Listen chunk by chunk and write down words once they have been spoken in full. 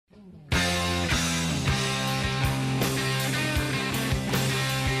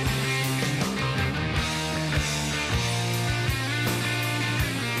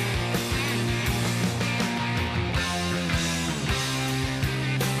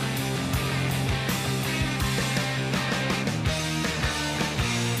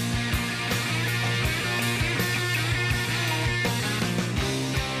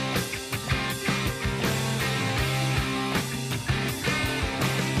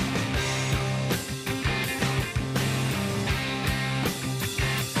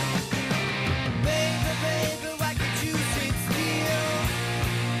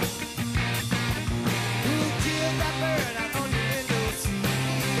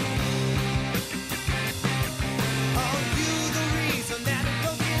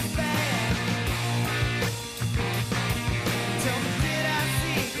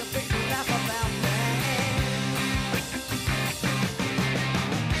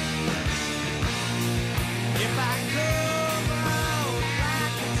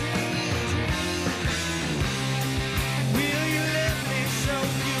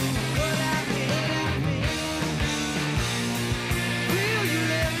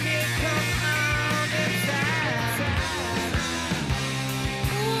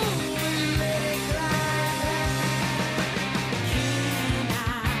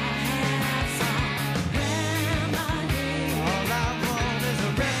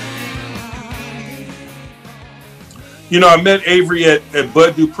I met Avery at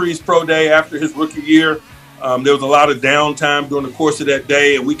Bud Dupree's Pro Day after his rookie year. There was a lot of downtime during the course of that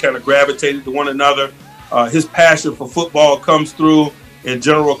day, and we kind of gravitated to one another. His passion for football comes through in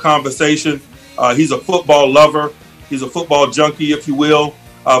general conversation. He's a football lover. He's a football junkie, if you will.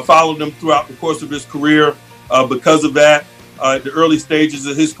 Followed him throughout the course of his career. Because of that, at the early stages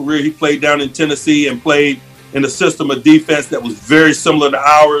of his career, he played down in Tennessee and played in a system of defense that was very similar to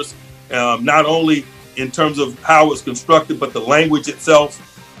ours, not only in terms of how it's constructed, but the language itself.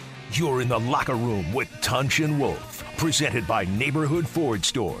 You're in the locker room with Tunch and Wolf, presented by Neighborhood Ford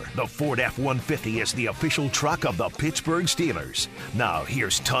Store. The Ford F-150 is the official truck of the Pittsburgh Steelers. Now,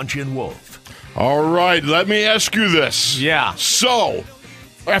 here's Tunch and Wolf. All right, let me ask you this. Yeah. So,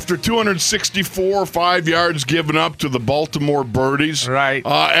 after 264 5 yards given up to the Baltimore Birdies, right?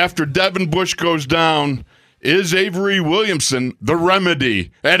 After Devin Bush goes down, is Avery Williamson the remedy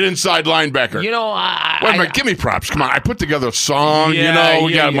at inside linebacker? Wait a minute, give me props. Come on, I put together a song.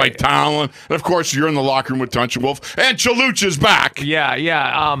 We got Mike Tomlin. And of course, you're in the locker room with Tunch and Wolf, and Chaluch is back. I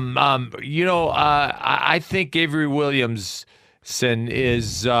think Avery Williamson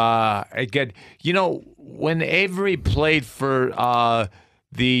is again. When Avery played for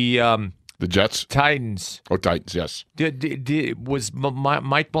the Jets, Titans. Oh, Titans, yes. Was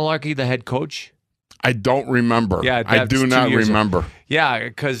Mike Mularkey the head coach? I don't remember. Yeah, I do not remember. Yeah,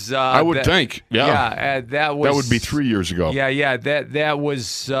 because I would think. That would be 3 years ago. Yeah. That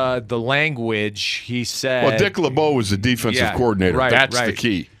was the language he said. Well, Dick LeBeau was the defensive coordinator. Right, That's the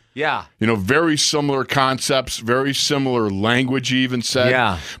key. Yeah. Very similar concepts, very similar language. He even said.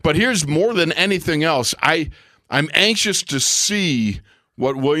 Yeah. But here's more than anything else. I'm anxious to see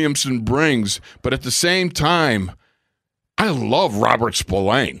what Williamson brings, but at the same time, I love Robert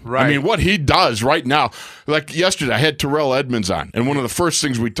Spillane. Right. I mean, what he does right now. Like yesterday, I had Terrell Edmonds on, and one of the first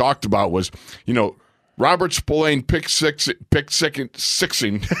things we talked about was, Robert Spillane pick sixing.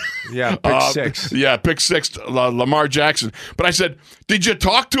 Yeah, pick six. Yeah, pick six, Lamar Jackson. But I said, did you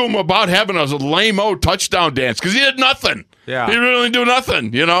talk to him about having a lame-o touchdown dance? Because he did nothing. Yeah. He really do nothing,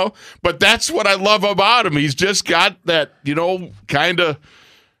 But that's what I love about him. He's just got that, kind of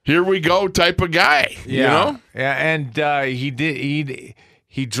here we go type of guy. Yeah, and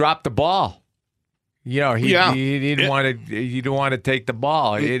he dropped the ball. He didn't want to take the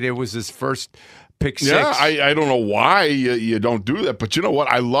ball. It was his first pick six. Yeah, I don't know why you don't do that, but you know what?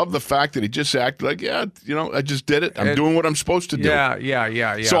 I love the fact that he just acted like, I just did it. I'm doing what I'm supposed to do.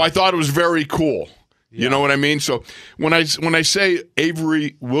 Yeah. So I thought it was very cool. Yeah. You know what I mean? So when I say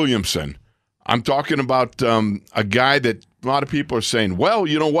Avery Williamson, I'm talking about a guy that a lot of people are saying, well,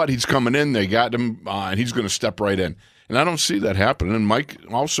 you know what? He's coming in. They got him, and he's going to step right in. And I don't see that happening. And Mike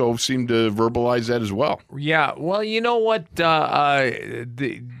also seemed to verbalize that as well. Yeah. Well, you know what? Yuli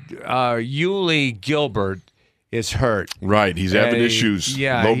Gilbert is hurt. Right. He's having issues.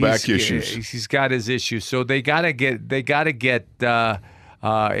 Yeah. Low back issues. He's got his issues. So they gotta get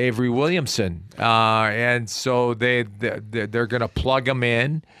Avery Williamson, and so they're going to plug him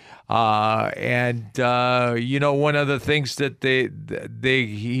in. One of the things that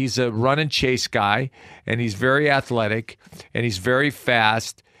he's a run and chase guy, and he's very athletic, and he's very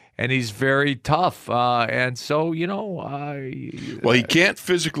fast, and he's very tough. And so, well, he can't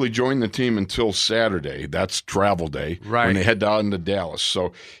physically join the team until Saturday. That's travel day, right, when they head down to Dallas.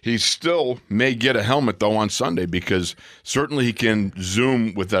 So he still may get a helmet, though, on Sunday, because certainly he can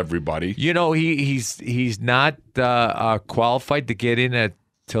Zoom with everybody. He's not qualified to get in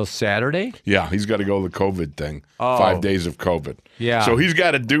till Saturday? Yeah, he's got to go the COVID thing. 5 days of COVID. Yeah. So he's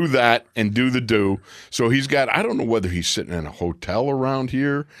got to do that and do the do. So he's got, I don't know whether he's sitting in a hotel around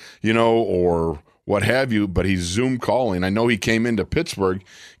here, or what have you, but he's Zoom calling. I know he came into Pittsburgh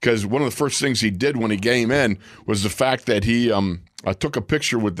because one of the first things he did when he came in was the fact that he took a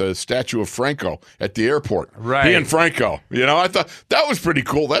picture with the statue of Franco at the airport. Right. He and Franco. I thought that was pretty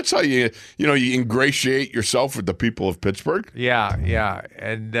cool. That's how you ingratiate yourself with the people of Pittsburgh. Yeah.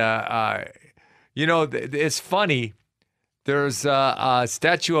 And, it's funny. There's a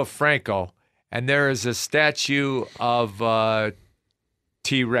statue of Franco, and there is a statue of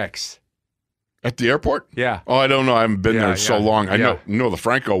T-Rex. At the airport? Yeah. Oh, I don't know. I haven't been there so long. I know the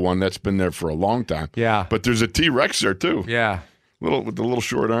Franco one. That's been there for a long time. Yeah. But there's a T-Rex there, too. Yeah. With the little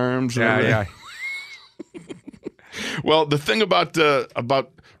short arms. Yeah. Well, the thing about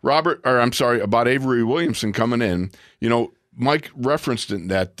Avery Williamson coming in, Mike referenced it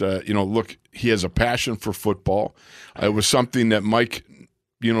that, look, he has a passion for football. It was something that Mike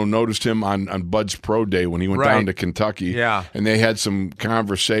noticed him on Bud's Pro Day when he went down to Kentucky. Yeah. And they had some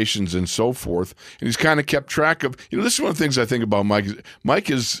conversations and so forth. And he's kind of kept track of, this is one of the things I think about Mike. Mike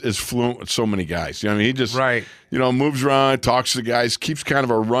is fluent with so many guys. He just, moves around, talks to the guys, keeps kind of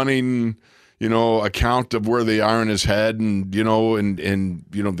a running, account of where they are in his head and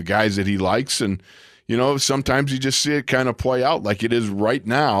the guys that he likes. And, sometimes you just see it kind of play out like it is right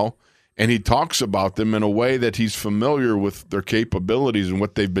now. And he talks about them in a way that he's familiar with their capabilities and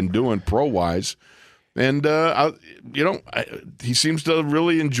what they've been doing pro-wise. And, he seems to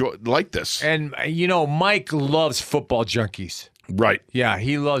really like this. And, Mike loves football junkies. Right. Yeah,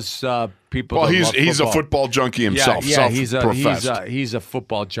 he loves people. Well, that he's love football. he's a football junkie himself. Yeah, he's a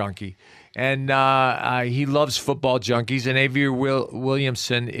football junkie. And he loves football junkies. And Avery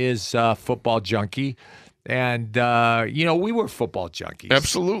Williamson is a football junkie. And, we were football junkies.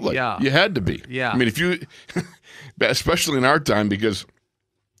 Absolutely. Yeah. You had to be. Yeah. I mean, if you, especially in our time, because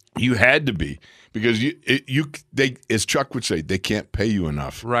you had to be. Because they, as Chuck would say, they can't pay you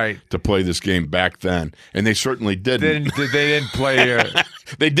enough to play this game back then. And they certainly didn't. They didn't play.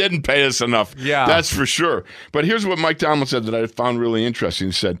 They didn't pay us enough. Yeah. That's for sure. But here's what Mike Tomlin said that I found really interesting.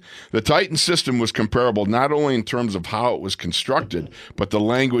 He said, the Titan system was comparable not only in terms of how it was constructed, but the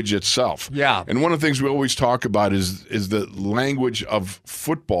language itself. Yeah. And one of the things we always talk about is the language of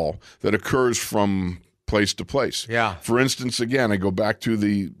football that occurs from place to place. Yeah. For instance, again, I go back to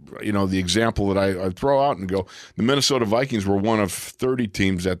the example that I throw out and go, the Minnesota Vikings were one of 30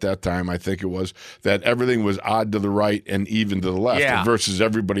 teams at that time, I think it was, that everything was odd to the right and even to the left versus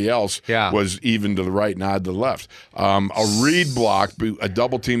everybody else was even to the right and odd to the left. A read block, a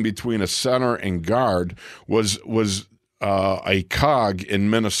double team between a center and guard was a cog in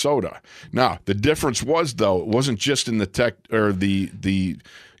Minnesota. Now, the difference was, though, it wasn't just in the tech or the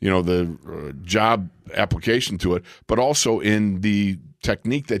job application to it, but also in the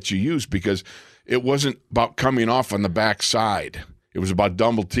technique that you use, because it wasn't about coming off on the backside. It was about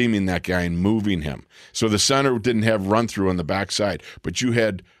double teaming that guy and moving him. So the center didn't have run through on the backside, but you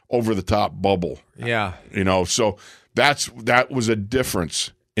had over the top bubble. Yeah. So that was a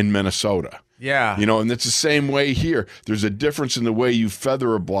difference in Minnesota. Yeah. And it's the same way here. There's a difference in the way you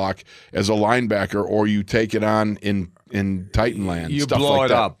feather a block as a linebacker or you take it on in Titan land. You stuff blow like it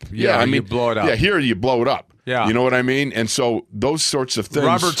that. up. Yeah, I mean, you blow it up. Yeah, here you blow it up. Yeah. You know what I mean? And so those sorts of things.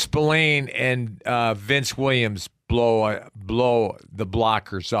 Robert Spillane and Vince Williams blow the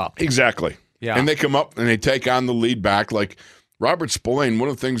blockers up. Exactly. Yeah. And they come up and they take on the lead back. Like Robert Spillane, one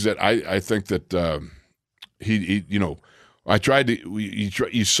of the things that I think that he I tried to. You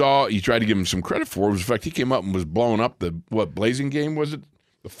tried to give him some credit for. Was the fact he came up and was blowing up the Blazing game, was it?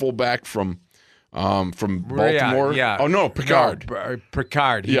 The fullback from Baltimore. Yeah. Oh no, Picard. No,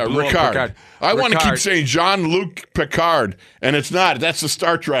 Picard. He Ricard. Picard. I want to keep saying Jean-Luc Picard, and it's not. That's the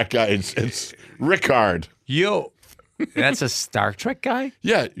Star Trek guy. It's Ricard. That's a Star Trek guy?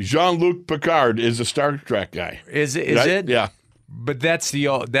 Yeah, Jean-Luc Picard is a Star Trek guy. Is right? it? Yeah. But that's the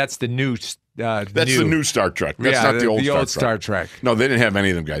new. That's the new Star Trek. That's not the old Star Trek. No, they didn't have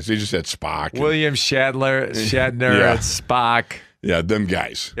any of them guys. They just had Spock. William Shatner and Spock. Yeah, them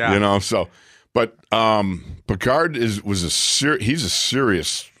guys. Yeah. So, but Picard he's a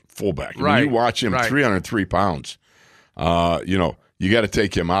serious fullback. Right. When you watch him, 303 pounds. You got to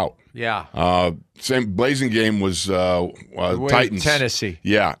take him out. Yeah. Same Blazing game was Titans. Tennessee.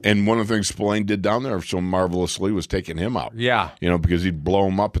 Yeah, and one of the things Spillane did down there so marvelously was taking him out. Yeah. Because he'd blow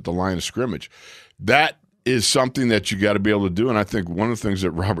him up at the line of scrimmage. That is something that you got to be able to do, and I think one of the things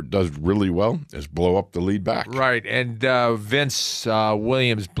that Robert does really well is blow up the lead back. Right, and Vince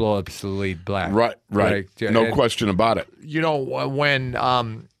Williams blow up the lead back. Right. No question about it.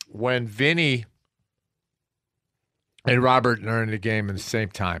 When Vinny and Robert are in the game at the same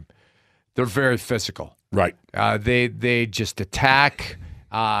time, they're very physical. Right. They just attack,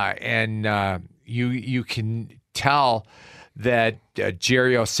 and you can tell that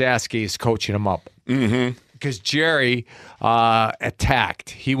Jerry Osaski is coaching them up. Mm-hmm. Because Jerry attacked.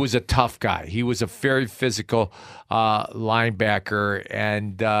 He was a tough guy. He was a very physical linebacker,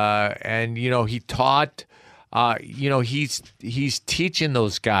 and he taught. He's teaching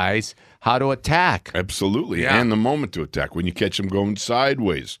those guys how to attack. Absolutely. Yeah. And the moment to attack. When you catch them going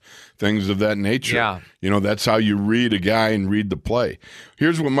sideways, things of that nature. Yeah. That's how you read a guy and read the play.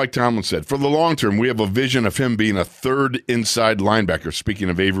 Here's what Mike Tomlin said. For the long term, we have a vision of him being a third inside linebacker, speaking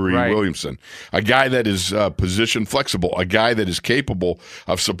of Avery Williamson. A guy that is position flexible, a guy that is capable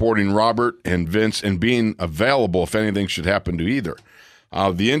of supporting Robert and Vince and being available if anything should happen to either.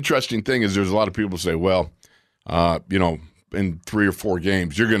 The interesting thing is there's a lot of people say, well, in 3 or 4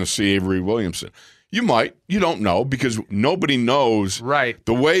 games, you're going to see Avery Williamson. You might. You don't know because nobody knows. Right.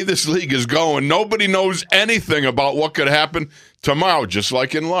 The way this league is going, nobody knows anything about what could happen tomorrow. Just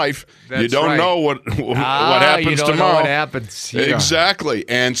like in life, you That's don't right. know what happens you don't tomorrow. know what happens. Yeah. Exactly.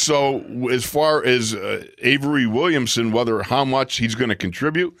 And so as far as Avery Williamson, how much he's going to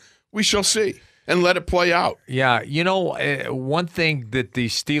contribute, we shall see. And let it play out. Yeah, one thing that the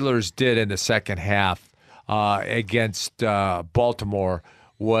Steelers did in the second half against Baltimore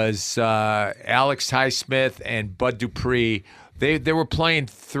was Alex Highsmith and Bud Dupree. They were playing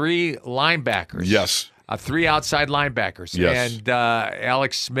 3 linebackers. Yes. 3 outside linebackers. Yes. And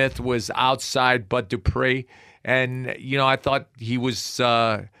Alex Smith was outside Bud Dupree. And, I thought he was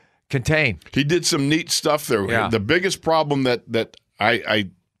contained. He did some neat stuff there. Yeah. The biggest problem that I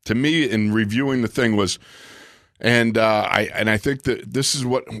to me, in reviewing the thing was, and I think that this is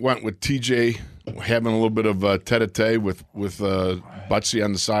what went with TJ having a little bit of tete-a-tete with Butsy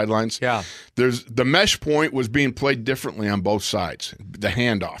on the sidelines. Yeah. The mesh point was being played differently on both sides. The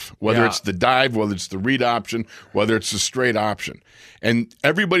handoff, whether it's the dive, whether it's the read option, whether it's the straight option. And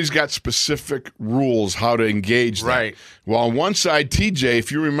everybody's got specific rules how to engage that. Right. Well, on one side, TJ,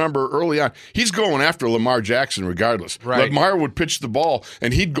 if you remember early on, he's going after Lamar Jackson regardless. Right. Lamar would pitch the ball,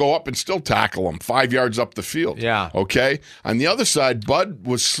 and he'd go up and still tackle him 5 yards up the field. Yeah. Okay? On the other side, Bud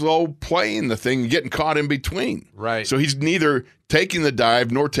was slow playing the thing and getting caught in between. Right. So he's neither taking the dive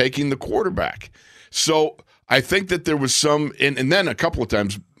nor taking the quarterback. So I think that there was some, and then a couple of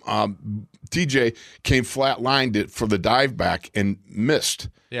times, TJ came flat-lined for the dive back and missed.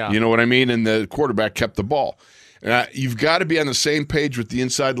 Yeah. You know what I mean? And the quarterback kept the ball. You've got to be on the same page with the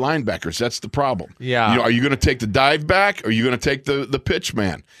inside linebackers. That's the problem. Yeah. Are you going to take the dive back or are you going to take the pitch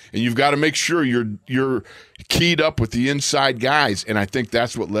man? And you've got to make sure you're keyed up with the inside guys. And I think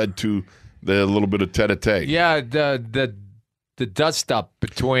that's what led to the little bit of tete-a-tete. Yeah, the dust up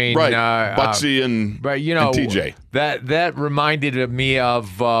between Butsy and TJ. That reminded me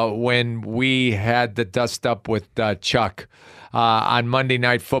of when we had the dust up with Chuck on Monday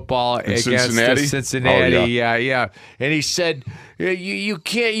Night Football against Cincinnati? Cincinnati. Oh, yeah. And he said, "You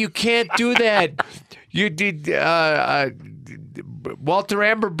can't do that. You did." Walter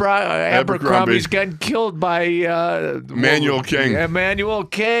Abercrombie's gotten killed by Emmanuel King. Emmanuel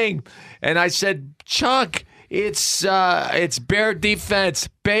King, and I said, Chuck, it's bear defense,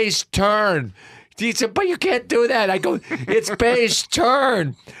 base turn. He said, but you can't do that. I go, it's base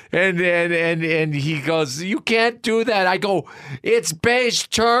turn. And he goes, you can't do that. I go, it's base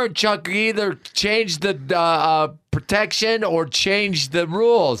turn, Chuck. Either change the protection or change the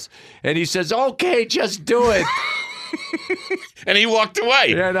rules. And he says, okay, just do it. And he walked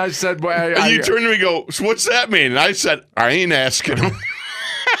away. And I said, well, and you turned to me and go, so what's that mean? And I said, I ain't asking him.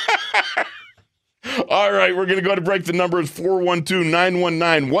 All right, we're going to go to break. The number is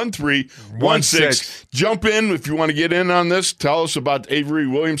 412-919-1316. Jump in if you want to get in on this. Tell us about Avery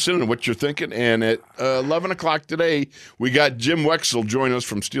Williamson and what you're thinking. And at 11 o'clock today, we got Jim Wexell join us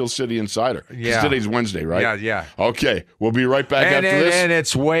from Steel City Insider. Yeah. Today's Wednesday, right? Yeah. Okay, we'll be right back after this. And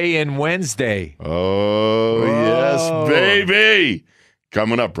it's weigh-in Wednesday. Oh, yes, baby.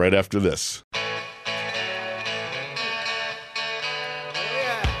 Coming up right after this.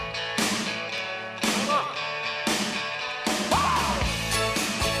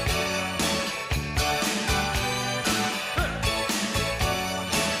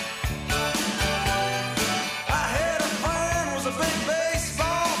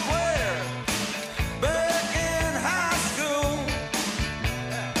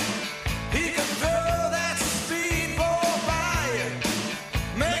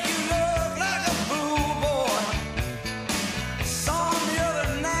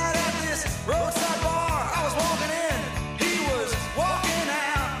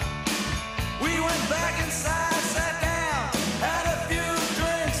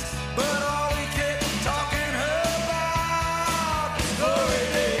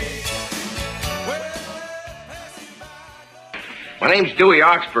 My name's Dewey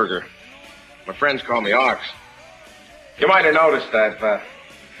Oxberger. My friends call me Ox. You might have noticed I've got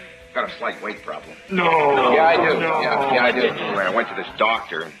a slight weight problem. No. Yeah, I do. No. Yeah, I do. When I went to this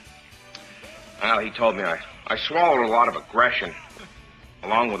doctor, well, he told me I swallowed a lot of aggression,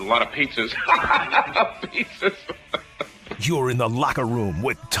 along with a lot of pizzas. Pizzas. You're in the locker room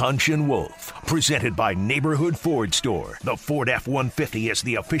with Tunch and Wolf, presented by Neighborhood Ford Store. The Ford F-150 is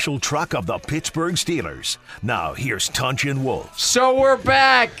the official truck of the Pittsburgh Steelers. Now, here's Tunch and Wolf. So we're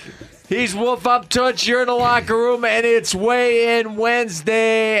back. He's Wolf Up Tunch. You're in the locker room, and it's weigh-in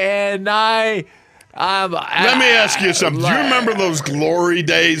Wednesday, and I Let me ask you something. Do you remember those glory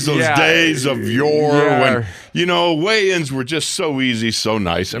days, those days of yore when, weigh-ins were just so easy, so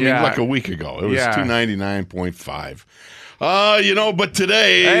nice? I mean, like a week ago, it was $299.5. But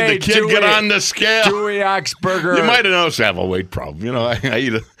today, the kid got on the scale. Dewey Oxburger. You might have noticed I have a weight problem.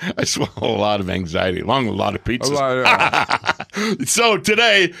 I swallow a lot of anxiety, along with a lot of pizzas. So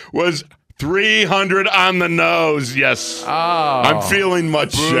today was 300 on the nose. Yes. Oh. I'm feeling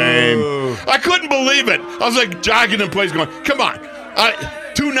much shame. I couldn't believe it. I was like jogging in place going, come on.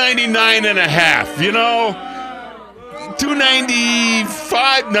 299 and a half,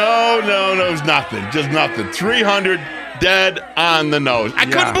 295. No, it's nothing. Just nothing. 300 dead on the nose. I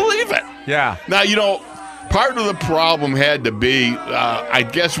couldn't believe it. Yeah. Now, part of the problem had to be, I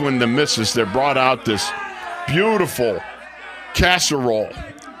guess when the missus, they brought out this beautiful casserole.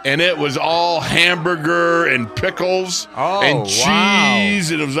 And it was all hamburger and pickles and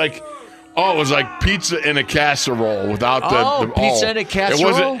cheese. And it was like pizza in a casserole without the pizza in a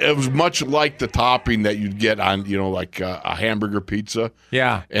casserole? It was much like the topping that you'd get on, like a hamburger pizza.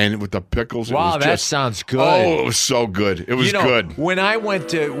 Yeah. And with the pickles. Wow, that sounds good. Oh, it was so good. It was good. When I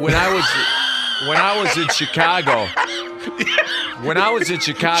was in Chicago. When I was in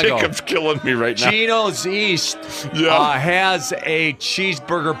Chicago, Jacob's killing me right now. Gino's East has a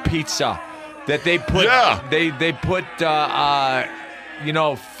cheeseburger pizza that they put. They put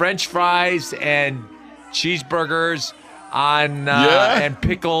French fries and cheeseburgers on and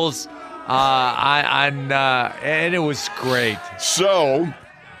pickles on and it was great. So,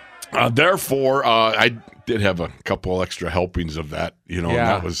 therefore, I did have a couple extra helpings of that, and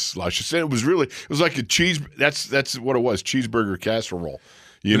that was luscious. And it was like a cheese. That's what it was, cheeseburger casserole.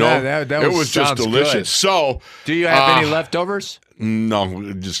 It was just delicious. Good. So, do you have any leftovers? No,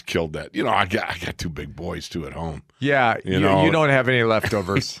 it just killed that. I got two big boys too at home. Yeah, you don't have any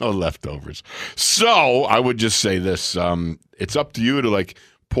leftovers. No leftovers. So I would just say this: it's up to you to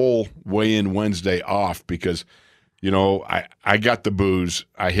pull weigh-in Wednesday off because. I got the booze.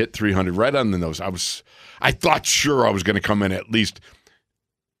 I hit 300 right on the nose. I thought sure I was going to come in at least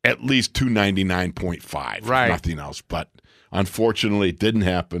 299.5. Right. Nothing else. But unfortunately, it didn't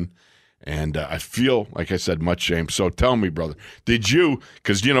happen. And I feel, like I said, much shame. So tell me, brother, did you,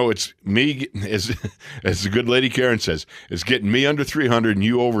 because, it's me, as the good lady Karen says, it's getting me under 300 and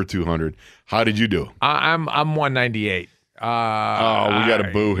you over 200. How did you do? I'm 198. We got to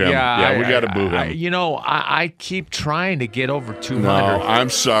boo him. Yeah, we got to boo him. I keep trying to get over 200. No,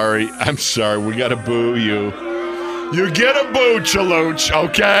 I'm sorry. We got to boo you. You get a boo, Chaluch,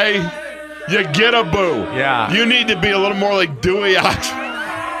 okay? You get a boo. Yeah. You need to be a little more like Dewey Ox.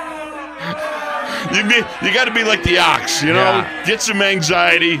 You got to be like the ox, Yeah. Get some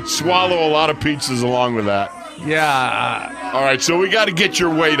anxiety, swallow a lot of pizzas along with that. Yeah. All right, so we got to get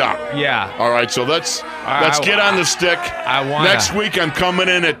your weight up. Yeah. All right, so let's get on the stick. Next week I'm coming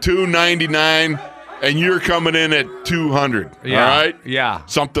in at 299, and you're coming in at 200. Yeah. All right. Yeah.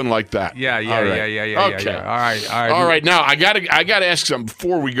 Something like that. Yeah. All right. Yeah. Okay. All right. All right. Now I gotta ask something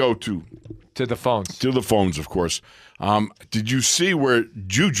before we go to the phones. To the phones, of course. Did you see where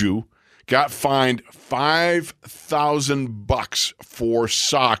Juju got fined $5,000 for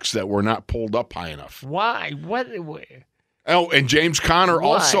socks that were not pulled up high enough? Why? What? Oh, and James Conner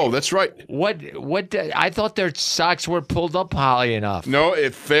also. That's right. What? I thought their socks were pulled up high enough. No,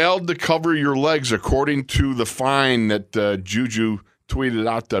 it failed to cover your legs, according to the fine that Juju tweeted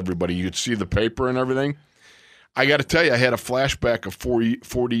out to everybody. You could see the paper and everything. I got to tell you, I had a flashback of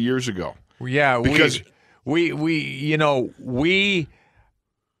 40 years ago. Yeah, because we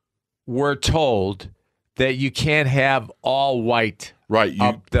were told that you can't have all white. Right.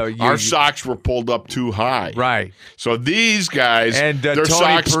 Our socks were pulled up too high. Right. So these guys, and their Tony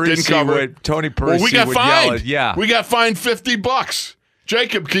socks Parisi didn't cover. Tony Parisi we got would fined. yell We got fined $50.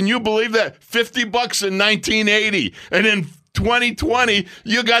 Jacob, can you believe that? $50 in 1980. And in 2020,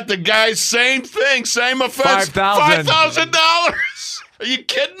 you got the guys, same thing, same offense. $5,000. Are you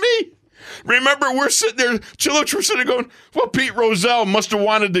kidding me? Remember, we're sitting there, Chilich, we're sitting there going, well, Pete Rozelle must have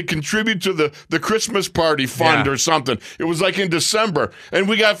wanted to contribute to the Christmas party fund or something. It was like in December. And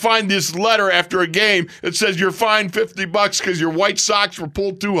we got fined this letter after a game. It says you're fined $50 because your white socks were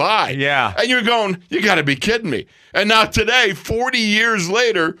pulled too high. Yeah. And you're going, you got to be kidding me. And now today, 40 years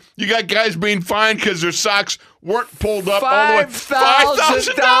later, you got guys being fined because their socks weren't pulled up all the way.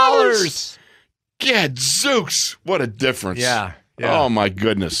 $5,000. Gadzooks. What a difference. Yeah. Oh, my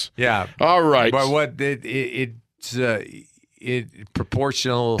goodness. Yeah. All right. But what it's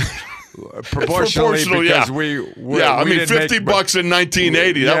proportional proportionally because yeah. we I mean, didn't $50 in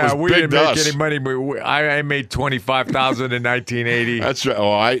 1980. That was we big didn't to make us. any money. I made $25,000 in 1980. That's right.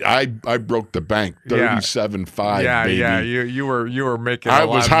 Oh, I broke the bank 37.5. Yeah, baby. yeah. You were making. I a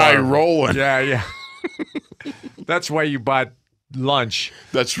lot was high more. rolling. Yeah. That's why you bought lunch.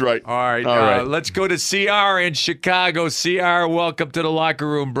 That's right. All right. All right. Let's go to CR in Chicago. CR, welcome to the locker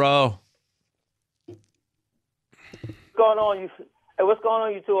room, bro. What's going on, you? Hey, what's going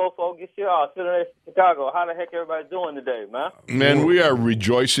on, you two old folks? It's still in Chicago. How the heck everybody doing today, man? Man, we are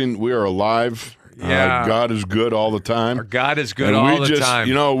rejoicing. We are alive. Yeah. God is good all the time. Our God is good and all we the just,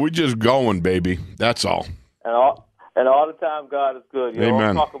 time. we just going, baby. That's all. And all the time, God is good.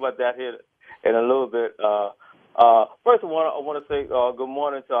 Amen. We'll talk about that here in a little bit. First, I want to say good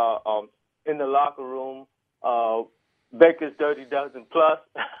morning to in the locker room, Baker's Dirty Dozen Plus.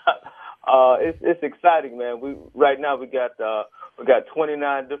 It's exciting, man. Right now we got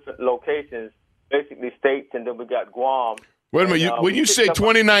 29 different locations, basically states, and then we got Guam. Wait a minute. When you say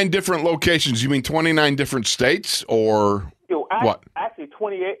 29 different locations, you mean 29 different states or what? Actually,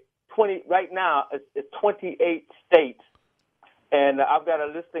 28. 20 right now. It's 28 states, and I've got a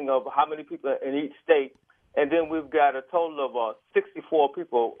listing of how many people in each state, and then we've got a total of 64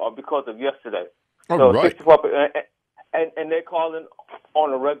 people because of yesterday. Oh, so right. 64 people, and they're calling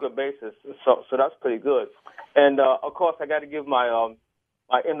on a regular basis, so that's pretty good. And of course, I got to give my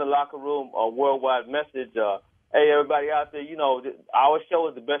in the locker room a worldwide message. Hey, everybody out there, our show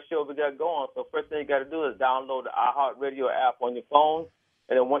is the best show we got going. So first thing you got to do is download the iHeartRadio app on your phone.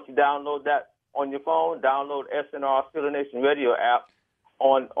 And then once you download that on your phone, download SNR Steeler Nation Radio app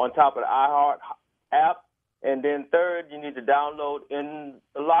on top of the iHeart app. And then third, you need to download In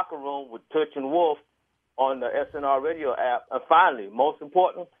the Locker Room with Touch and Wolf on the SNR Radio app. And finally, most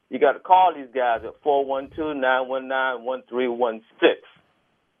important, you got to call these guys at 412-919-1316.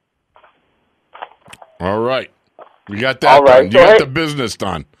 All right. We got that done. You got the business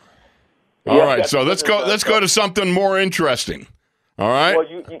done. All right. So let's go to something more interesting. All right. Well,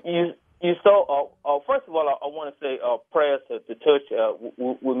 you saw. First of all, I want to say prayers to Touch.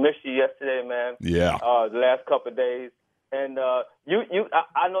 We missed you yesterday, man. Yeah. The last couple of days, and I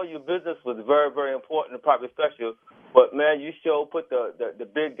know your business was very, very important and probably special. But man, you sure put the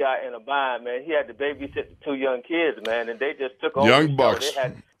big guy in a bind, man. He had to babysit the two young kids, man, and they just took over. Young bucks.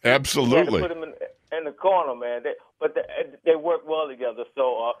 Absolutely. They had to put them in the corner, man. They work well together.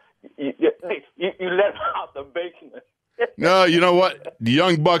 So you let them out the basement. No, you know what? The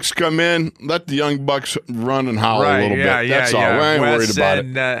young bucks come in. Let the young bucks run and howl a little bit. That's all. I ain't worried about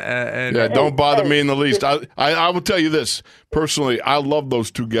it. Don't bother me in the least. I will tell you this. Personally, I love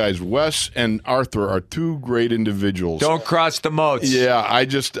those two guys. Wes and Arthur are two great individuals. Don't cross the moats. Yeah, I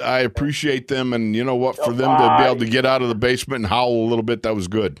appreciate them. And you know what? For them to be able to get out of the basement and howl a little bit, that was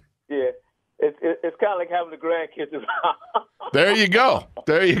good. Yeah. It's kind of like having the grandkids. There you go.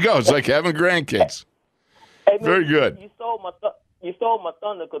 It's like having grandkids. Hey, man, very good. You stole my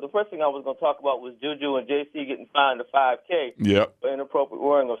thunder because the first thing I was going to talk about was Juju and JC getting fined a $5K for inappropriate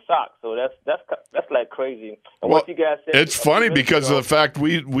wearing of socks. So that's like crazy. And what you guys said, it's funny because of the fact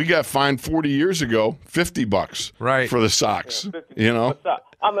we got fined 40 years ago, $50 for the socks. I'm not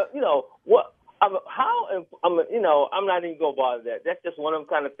even going to bother that. That's just one of them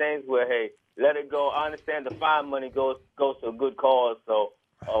kind of things where, hey, let it go. I understand the fine money goes to a good cause, so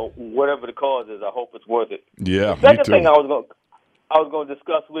whatever the cause is, I hope it's worth it. Yeah, the second thing I was going to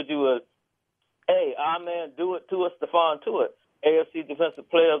discuss with you is, hey, our man, do it to us, Stephon Tuitt, AFC Defensive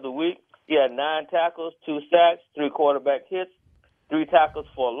Player of the Week. He had 9 tackles, 2 sacks, 3 quarterback hits, 3 tackles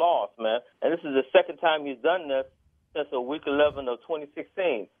for a loss, man. And this is the second time he's done this since Week 11 of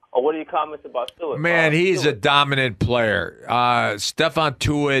 2016. What are your comments about Tuitt? Man, he's a dominant player. Stephon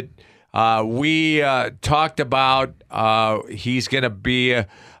Tuitt. We talked about he's going to be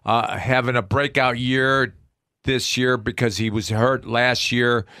having a breakout year this year because he was hurt last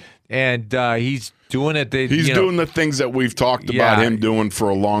year, and he's doing it. He's doing the things that we've talked about him doing for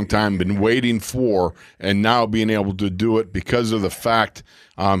a long time, been waiting for, and now being able to do it because of the fact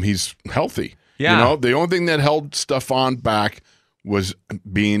he's healthy. Yeah. The only thing that held Stephon back was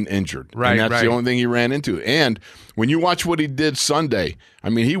being injured. Right, and that's the only thing he ran into. And when you watch what he did Sunday, I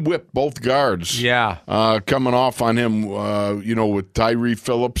mean, he whipped both guards. Yeah. Coming off on him, with Tyree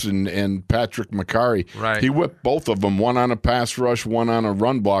Phillips and Patrick McCarry. Right. He whipped both of them, one on a pass rush, one on a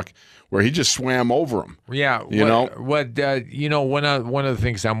run block, where he just swam over him. Yeah. One of the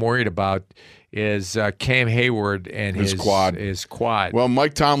things I'm worried about is Cam Hayward and his quad. Well,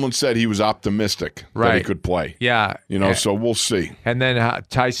 Mike Tomlin said he was optimistic that he could play. Yeah. So we'll see. And then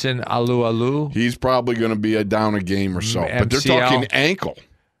Tyson Alualu. He's probably going to be down a game or so. But they're talking ankle.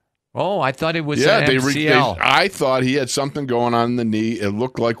 Oh, I thought it was Yeah, an MCL. I thought he had something going on in the knee. It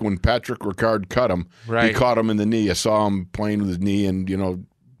looked like when Patrick Ricard cut him, he Right. caught him in the knee. I saw him playing with his knee and,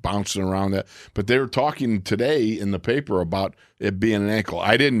 bouncing around that. But they were talking today in the paper about it being an ankle.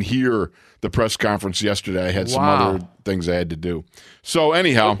 I didn't hear the press conference yesterday. I had some Wow. other things I had to do. So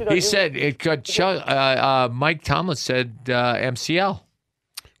anyhow, He said it got Mike Tomlin said MCL.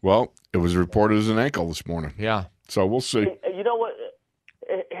 well, it was reported as an ankle this morning. Yeah. So we'll see. You know what?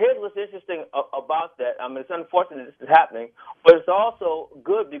 Here's what's interesting about that. I mean, it's unfortunate this is happening, but it's also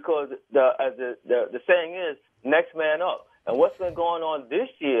good because the saying is next man up. And what's been going on this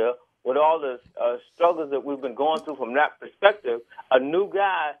year with all the struggles that we've been going through from that perspective, a new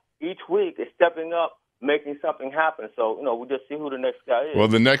guy each week is stepping up, making something happen. So, we'll just see who the next guy is. Well,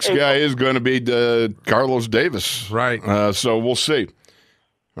 the next guy is going to be Carlos Davis. Right. So we'll see.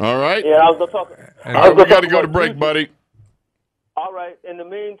 All right. Yeah, I was going to talk. All right, we got to go to break, buddy. All right. In the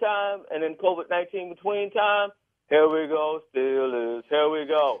meantime, and in COVID-19 between time, here we go, Steelers. Here we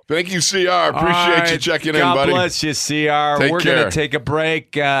go. Thank you, CR. Appreciate you checking in, buddy. God bless you, CR. Take We're care. going to take a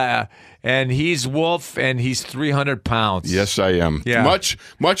break. And he's Wolf, and he's 300 pounds. Yes, I am. Yeah.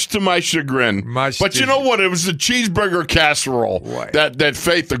 Much to my chagrin. But you know what? It was the cheeseburger casserole that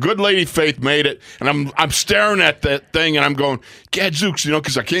Faith, the good lady Faith, made it, and I'm staring at that thing, and I'm going, gadzooks,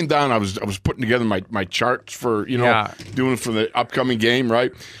 because I came down, I was putting together my charts for doing it for the upcoming game,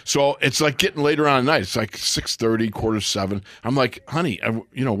 right? So it's like getting later on at night. It's like 6:30, 6:45. I'm like, honey,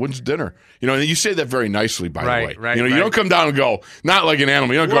 when's dinner? And you say that very nicely, by the way. Right, you don't come down and go, not like an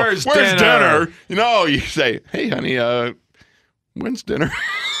animal. You don't Where's go, where's dinner? dinner? You say, hey, honey, when's dinner?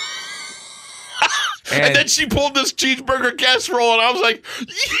 And then she pulled this cheeseburger casserole, and I was like,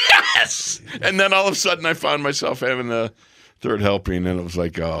 yes! And then all of a sudden, I found myself having a third helping, and it was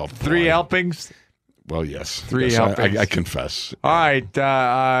like, oh, boy. 3 helpings? Well, yes. Three Yes, helpings. I confess. All right.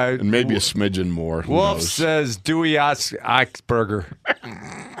 And maybe a smidgen more. Who Wolf knows? says Dewey Oxburger.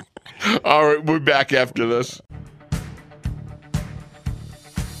 All right, we'll be back after this.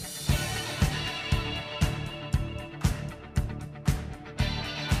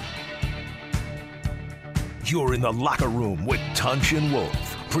 You're in the locker room with Tunch and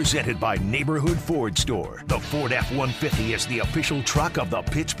Wolf. Presented by Neighborhood Ford Store. The Ford F-150 is the official truck of the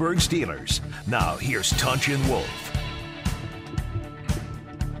Pittsburgh Steelers. Now, here's Tunch and Wolf.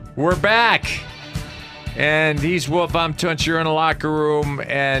 We're back. And he's Wolf. I'm Tunch. You're in the locker room.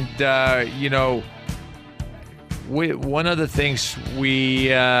 And, one of the things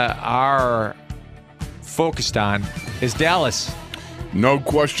we are focused on is Dallas. No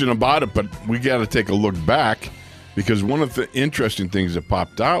question about it, but we got to take a look back because one of the interesting things that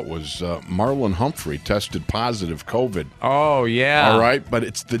popped out was Marlon Humphrey tested positive COVID. Oh, yeah. All right, but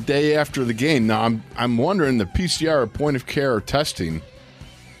it's the day after the game. Now, I'm wondering, the PCR or point-of-care testing,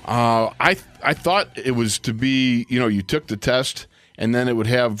 I thought it was to be, you took the test and then it would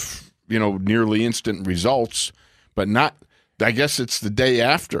have, nearly instant results, but not, I guess it's the day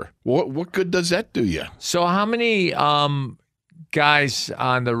after. What good does that do you? So how many guys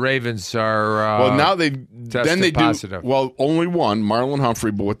on the Ravens are well, now they positive? Do well, only one, Marlon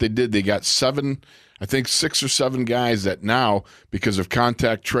Humphrey, but what they did, they got 6 or 7 guys that now, because of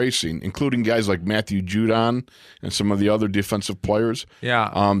contact tracing, including guys like Matthew Judon and some of the other defensive players,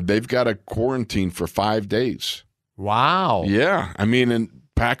 they've got a quarantine for 5 days. Wow. Yeah. I mean, and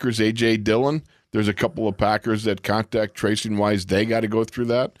Packers, A.J. Dillon, there's a couple of Packers that contact tracing-wise, they got to go through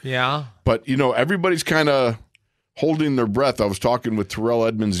that. Yeah. But, everybody's kind of holding their breath. I was talking with Terrell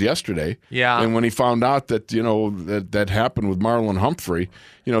Edmonds yesterday. Yeah. And when he found out that, that happened with Marlon Humphrey,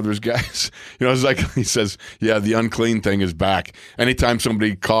 there's guys, it's like he says, yeah, the unclean thing is back. Anytime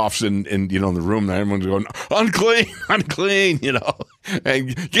somebody coughs in the room, everyone's going, unclean,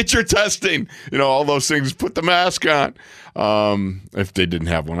 and get your testing, all those things, put the mask on, if they didn't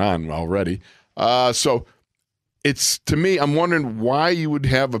have one on already. So it's, to me, I'm wondering why you would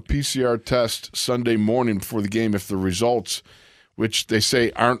have a PCR test Sunday morning before the game if the results, which they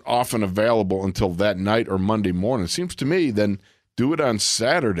say aren't often available until that night or Monday morning. It seems to me then do it on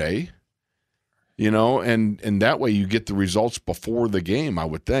Saturday, and that way you get the results before the game, I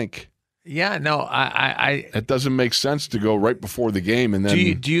would think. Yeah, no, It doesn't make sense to go right before the game and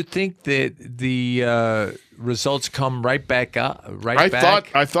then. Do you think that the results come right back up?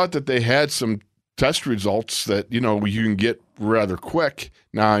 I thought that they had some test results that, you can get rather quick.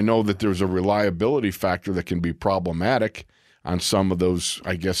 Now, I know that there's a reliability factor that can be problematic on some of those,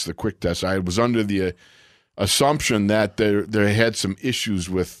 I guess, the quick tests. I was under the assumption that they had some issues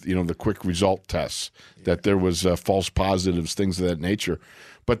with, the quick result tests, that there was false positives, things of that nature.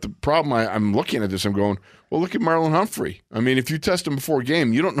 But the problem, I'm looking at this, I'm going, well, look at Marlon Humphrey. I mean, if you test him before a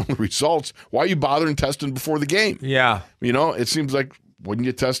game, you don't know the results. Why are you bothering testing before the game? Yeah. It seems like, wouldn't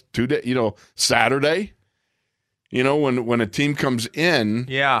you test Saturday? When a team comes in,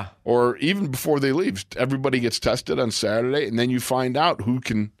 Yeah. or even before they leave, everybody gets tested on Saturday, and then you find out who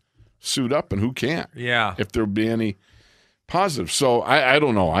can suit up and who can't. Yeah. If there be any positive. So I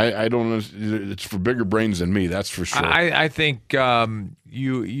don't know. I don't know. It's for bigger brains than me, that's for sure. I think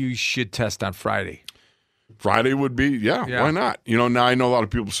you should test on Friday. Friday would be, why not? Now I know a lot of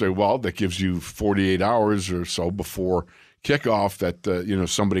people say, well, that gives you 48 hours or so before kickoff that,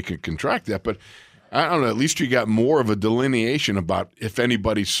 somebody could contract that. But I don't know, at least you got more of a delineation about if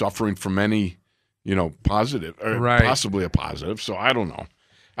anybody's suffering from any, positive or possibly a positive. So I don't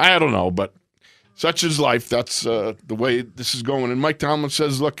know. But such is life. That's the way this is going. And Mike Tomlin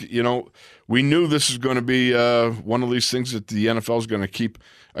says, look, we knew this is going to be one of these things that the NFL is going to keep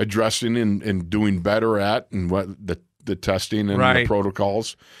addressing and doing better at, and what the testing and the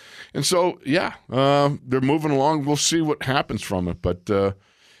protocols. And so, they're moving along. We'll see what happens from it. But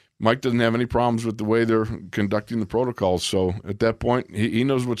Mike doesn't have any problems with the way they're conducting the protocols. So at that point, he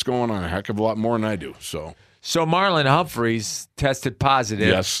knows what's going on a heck of a lot more than I do. So Marlon Humphreys tested positive.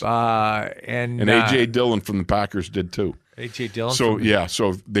 Yes. And A.J. Dillon from the Packers did too. A.J. Dillon?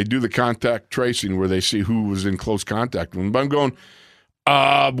 So they do the contact tracing where they see who was in close contact with him. But I'm going,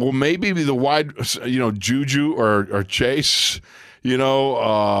 well, maybe the wide, Juju or Chase,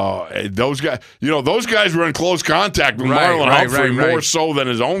 those guys, those guys were in close contact with Marlon Humphrey more so than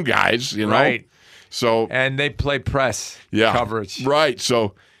his own guys, Right. So and they play press coverage. Right.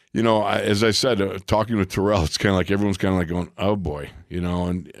 So, as I said, talking with Terrell, it's kind of like everyone's kind of like going, oh boy,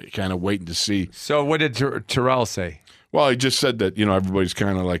 and kind of waiting to see. So what did Terrell say? Well, he just said that, everybody's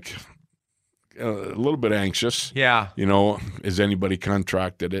kind of like a little bit anxious. Yeah. Has anybody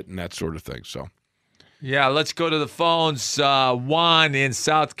contracted it and that sort of thing. So. Yeah, let's go to the phones. Juan in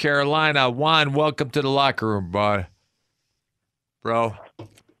South Carolina. Juan, welcome to the locker room, bro.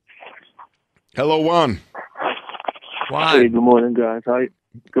 Hello, Juan. Hey, good morning, guys.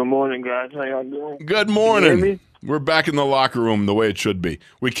 Good morning, guys. How y'all doing? Good morning. We're back in the locker room the way it should be.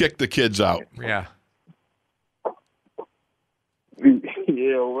 We kicked the kids out. Yeah.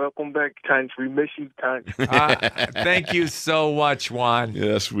 Yeah, welcome back, Tons. We miss you, Tons. Thank you so much, Juan.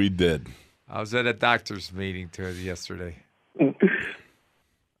 Yes, we did. I was at a doctor's meeting yesterday.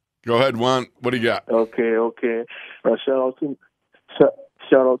 Go ahead, Juan. What do you got? Okay. Shout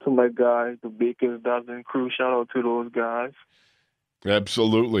out to my guys, the Baker's Dozen crew. Shout out to those guys.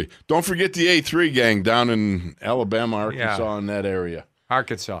 Absolutely. Don't forget the A3 gang down in Alabama, Arkansas, in that area.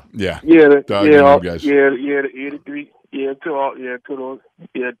 Arkansas. Yeah. Doug guys. the 83. To those.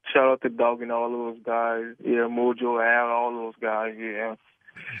 Yeah, shout out to Doug and all those guys. Yeah, Mojo, Al, all those guys. Yeah.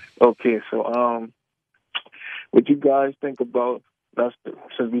 Okay, so what you guys think about?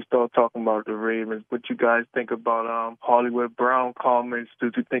 Since we started talking about the Ravens, what you guys think about Hollywood Brown comments?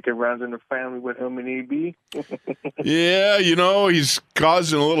 Do you think it runs in the family with him and AB? Yeah, he's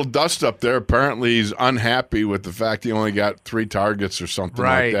causing a little dust up there. Apparently, he's unhappy with the fact he only got 3 targets or something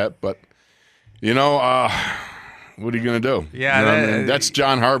like that. But what are you going to do? Yeah, that's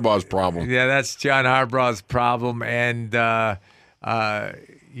John Harbaugh's problem. Yeah, that's John Harbaugh's problem, and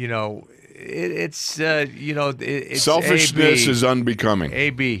it's selfishness AB. is unbecoming.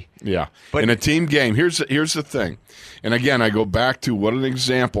 AB. Yeah. But in a team game, here's the thing. And again, I go back to what an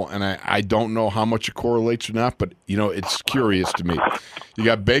example, and I don't know how much it correlates or not, but it's curious to me. You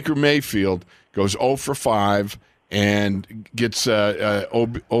got Baker Mayfield goes 0 for 5 and gets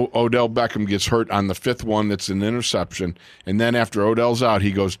Odell Beckham gets hurt on the 5th one. That's an interception, and then after Odell's out,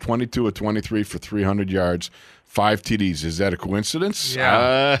 he goes 22 of 23 for 300 yards. 5 TDs. Is that a coincidence?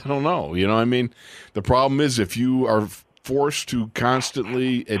 Yeah. I don't know. The problem is if you are forced to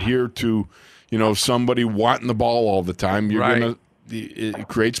constantly adhere to, somebody wanting the ball all the time, it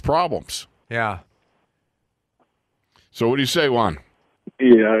creates problems. Yeah. So what do you say, Juan?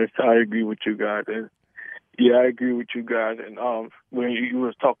 Yeah, I agree with you guys. Yeah, I agree with you guys. And when you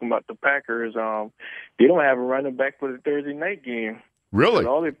was talking about the Packers, they don't have a running back for the Thursday night game. Really?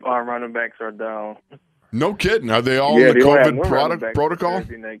 All the running backs are down. No kidding. Are they all in the COVID protocol?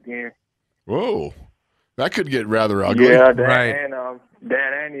 Whoa. That could get rather ugly. Yeah, right. And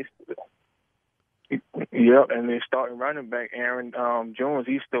yep, and they're starting running back Aaron Jones.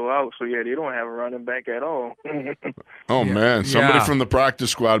 He's still out, so yeah, they don't have a running back at all. Oh man, somebody from the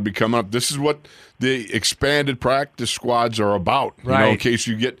practice squad would be coming up. This is what the expanded practice squads are about. Right. In case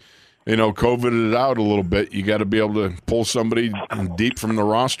you get COVIDed it out a little bit. You got to be able to pull somebody deep from the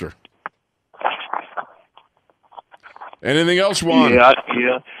roster. Anything else, Juan? Yeah.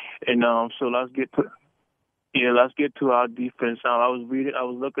 And so let's get to our defense. I was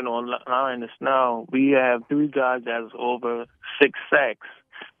looking online just now. We have 3 guys that's over 6 sacks.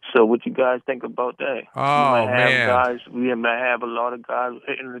 So what you guys think about that? Oh, man. We might have a lot of guys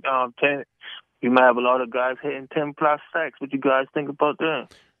hitting 10. We might have a lot of guys hitting 10+ sacks. What you guys think about that?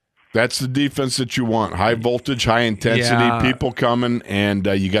 That's the defense that you want. High voltage, high intensity, people coming, and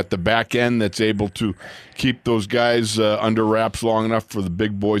you got the back end that's able to keep those guys under wraps long enough for the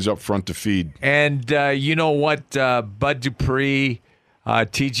big boys up front to feed. And you know what? Bud Dupree,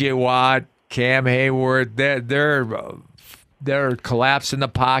 T.J. Watt, Cam Hayward, they're collapsing the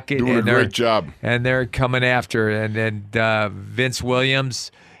pocket. Doing a great job. And they're coming after. And Vince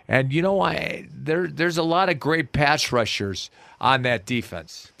Williams. And you know why? There's a lot of great pass rushers on that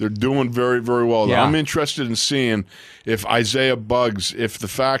defense. They're doing very, very well. Yeah. I'm interested in seeing if Isaiah Buggs, if the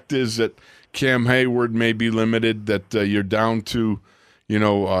fact is that Cam Hayward may be limited, that you're down to,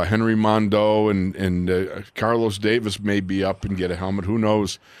 Henry Mondo and Carlos Davis may be up and get a helmet. Who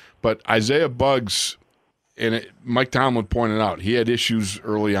knows? But Isaiah Buggs, Mike Tomlin pointed out, he had issues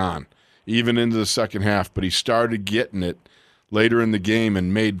early on, even into the second half, but he started getting it later in the game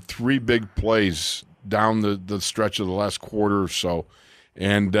and made 3 big plays down the stretch of the last quarter or so.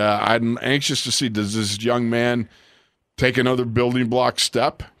 And I'm anxious to see, does this young man take another building block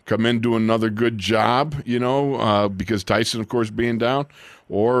step, come in, do another good job, because Tyson, of course, being down,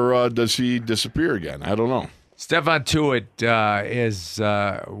 or does he disappear again? I don't know. Stephon Tuitt is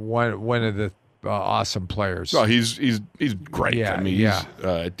one of the awesome players. Well, he's great. Yeah, he's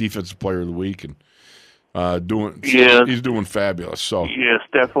Defensive Player of the Week and he's doing fabulous. So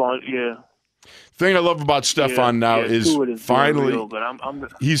Stephon, thing I love about Stephon now is finally real, but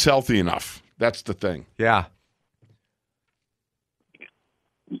he's healthy enough. That's the thing. Yeah.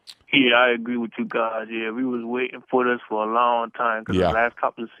 Yeah, I agree with you guys. Yeah, we was waiting for this for a long time because the last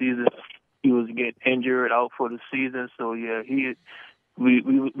couple of seasons he was getting injured out for the season. So we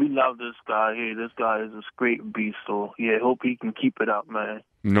love this guy here. This guy is a great beast. So hope he can keep it up, man.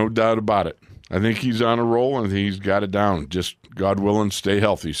 No doubt about it. I think he's on a roll and he's got it down. Just God willing, stay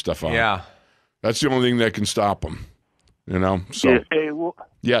healthy, Stephon. Yeah. That's the only thing that can stop him. So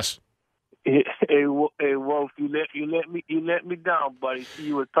yes. Hey, Wolf, you let me down, buddy. See,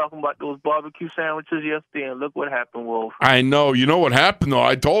 you were talking about those barbecue sandwiches yesterday, and look what happened, Wolf. I know. You know what happened,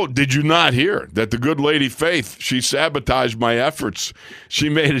 though? Did you not hear that the good lady Faith, she sabotaged my efforts? She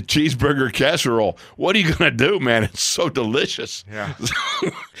made a cheeseburger casserole. What are you going to do, man? It's so delicious. Yeah.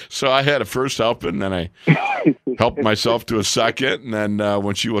 So I had a first helping, then I helped myself to a second, and then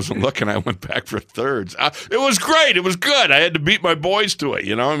when she wasn't looking, I went back for thirds. It was great. It was good. I had to beat my boys to it.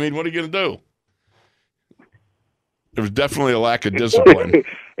 What are you going to do? There was definitely a lack of discipline.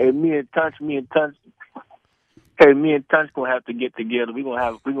 Hey, me and Tunch gonna have to get together. We're gonna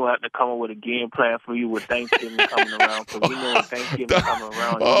have to come up with a game plan for you with Thanksgiving coming around. Because we know Thanksgiving coming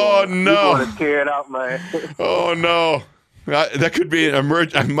around. You're gonna tear it out, man. Oh no. That could be an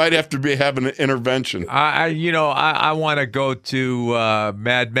emergency. I might have to having an intervention. I want to go to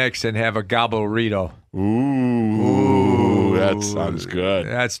Mad Mex and have a gobble-rito. Ooh, that sounds good.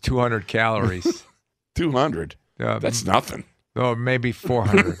 That's 200 calories. 200? That's nothing. Oh, maybe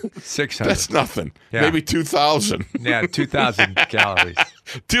 400, 600. That's nothing. Yeah. Maybe 2,000. Yeah, 2,000 calories.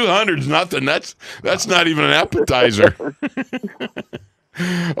 200's nothing. That's not even an appetizer.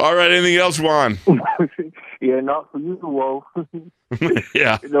 All right, anything else, Juan? Yeah, not for you, Wolf.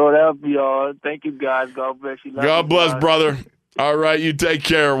 Yeah. That'll be all. Thank you, guys. God bless you. God bless, brother. All right, you take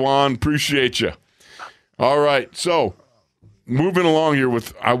care, Juan. Appreciate you. All right, so moving along here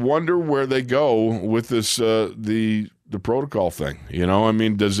I wonder where they go with this the protocol thing.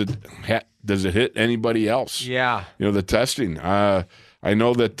 Does it hit anybody else? Yeah. The testing. I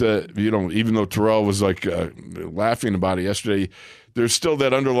know that even though Terrell was laughing about it yesterday, there's still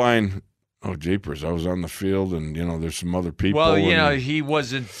that underlying. Oh, jeepers! I was on the field, and there's some other people. Well, he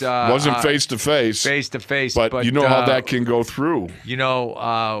wasn't face to face. Face to face, but how that can go through.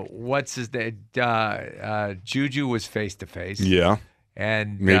 What's his name? Juju was face to face. Yeah,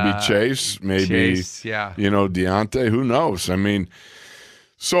 and maybe Chase, yeah. Deontay. Who knows?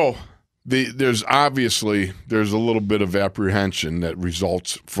 So there's a little bit of apprehension that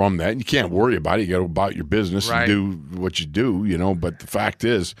results from that. You can't worry about it. You got to go about your business and do what you do. But the fact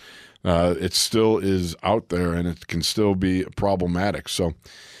is. It still is out there, and it can still be problematic. So,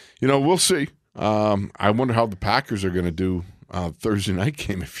 we'll see. I wonder how the Packers are going to do Thursday night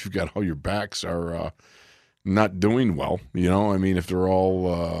game if you've got all your backs are not doing well. I mean, if they're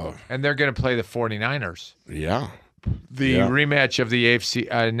all and they're going to play the 49ers. Yeah. The rematch of the AFC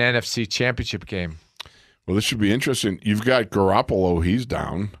an NFC championship game. Well, this should be interesting. You've got Garoppolo, he's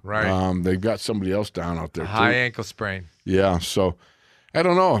down. Right. They've got somebody else down out there, High too. ankle sprain. Yeah, so I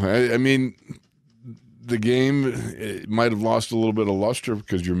don't know. I mean, the game it might have lost a little bit of luster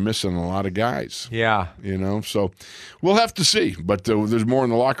because you're missing a lot of guys. Yeah. So we'll have to see. But there's more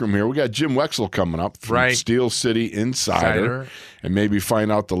in the locker room here. We got Jim Wexell coming up from Steel City Insider, and maybe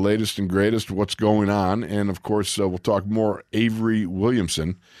find out the latest and greatest what's going on. And, of course, we'll talk more Avery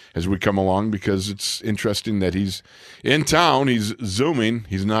Williamson as we come along because it's interesting that he's in town. He's Zooming.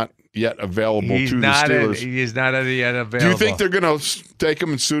 He's not yet available to the Steelers. He's not yet available. Do you think they're going to take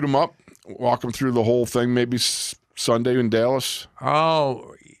him and suit him up? Walk him through the whole thing, maybe Sunday in Dallas.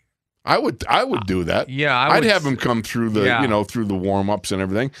 Oh, I would do that. Yeah, I'd have him come through the through the warm ups and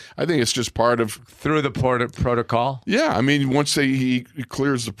everything. I think it's just part of through the protocol. Yeah, I mean, once he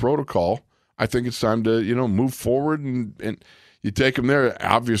clears the protocol, I think it's time to move forward and you take him there,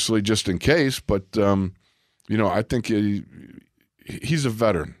 obviously just in case. But I think he's a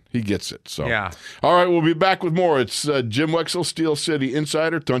veteran. He gets it. So yeah. All right, we'll be back with more. It's Jim Wexell, Steel City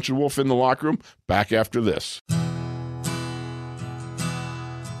Insider, Tunch and Wolf in the locker room. Back after this.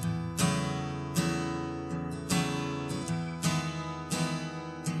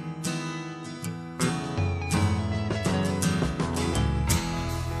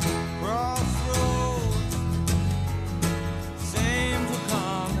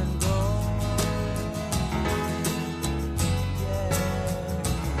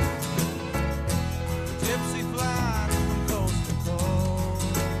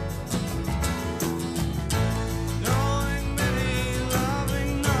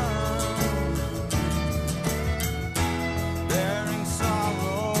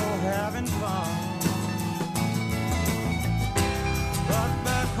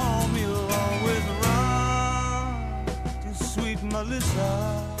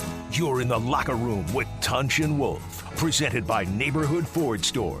 You're in the locker room with Tunch and Wolf, presented by Neighborhood Ford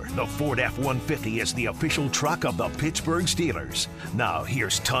Store. The Ford F-150 is the official truck of the Pittsburgh Steelers. Now,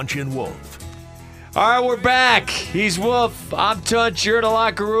 here's Tunch and Wolf. All right, we're back. He's Wolf. I'm Tunch. You're in the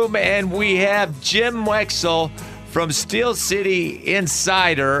locker room, and we have Jim Wexell from Steel City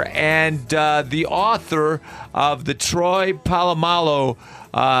Insider and the author of the Troy Polamalu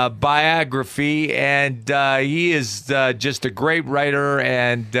biography, and he is just a great writer,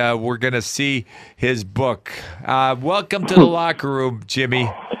 and we're going to see his book. Welcome to the locker room, Jimmy.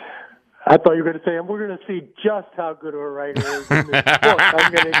 I thought you were going to say, and we're going to see just how good of a writer is in this book.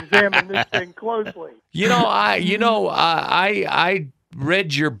 I'm going to examine this thing closely. I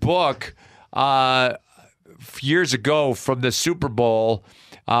read your book years ago from the Super Bowl,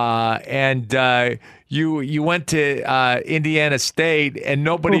 and you went to Indiana State, and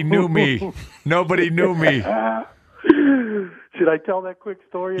nobody knew me. Nobody knew me. Should I tell that quick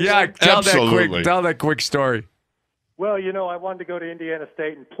story? Yeah, tell that quick story. Well, I wanted to go to Indiana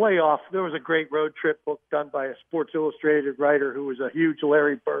State and play off. There was a great road trip book done by a Sports Illustrated writer who was a huge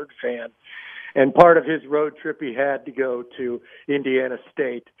Larry Bird fan. And part of his road trip, he had to go to Indiana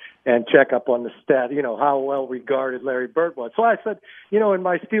State and check up on the stat, how well regarded Larry Bird was. So I said, in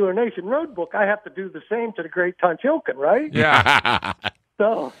my Steeler Nation road book, I have to do the same to the great Tunch Ilkin, right? Yeah.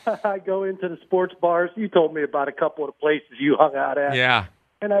 So I go into the sports bars. You told me about a couple of the places you hung out at. Yeah.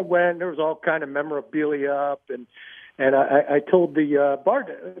 And I went. There was all kind of memorabilia up, and I told the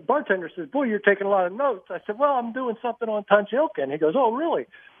bartender, says, "Boy, you're taking a lot of notes." I said, "Well, I'm doing something on Tunch Ilkin." He goes, "Oh, really?"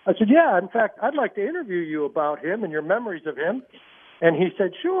 I said, "Yeah. In fact, I'd like to interview you about him and your memories of him." And he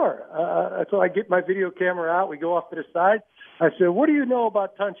said, "Sure." So I get my video camera out. We go off to the side. I said, "What do you know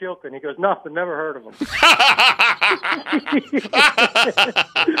about Tunch Ilkin?" He goes, "Nothing. Never heard of him."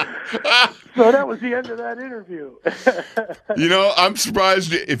 So that was the end of that interview. I'm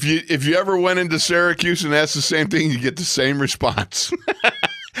surprised if you ever went into Syracuse and asked the same thing, you get the same response.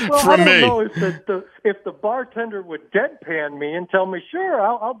 Well, from me. I don't know if the bartender would deadpan me and tell me, "Sure,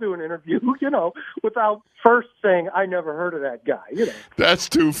 I'll do an interview," without first saying, "I never heard of that guy." That's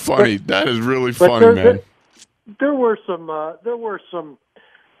too funny. That is really funny, man. There were some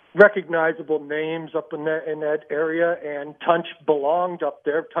recognizable names up in that area, and Tunch belonged up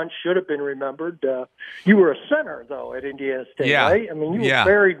there. Tunch should have been remembered. You were a center, though, at Indiana State, right? I mean, you were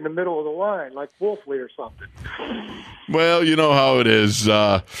buried in the middle of the line, like Wolfley or something. Well, you know how it is.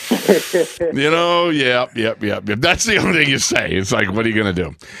 Yep. That's the only thing you say. It's like, what are you going to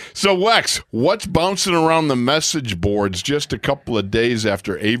do? So, Wex, what's bouncing around the message boards just a couple of days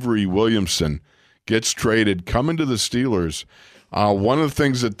after Avery Williamson gets traded, coming to the Steelers? One of the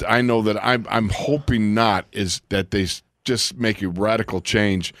things that I know that I'm hoping not is that they just make a radical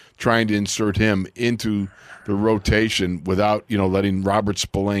change trying to insert him into the rotation without, letting Robert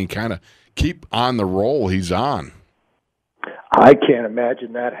Spillane kind of keep on the roll he's on. I can't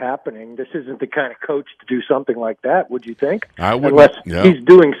imagine that happening. This isn't the kind of coach to do something like that, would you think? I would, unless he's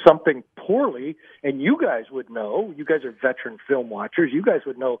doing something poorly, and you guys would know. You guys are veteran film watchers. You guys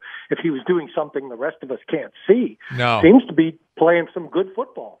would know if he was doing something the rest of us can't see. No. Seems to be playing some good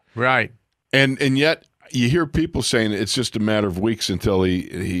football. Right. And yet you hear people saying it's just a matter of weeks until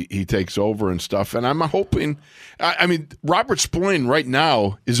he takes over and stuff. And I'm hoping I mean, Robert Spillane right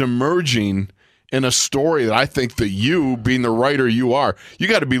now is emerging in a story that I think that you, being the writer you are, you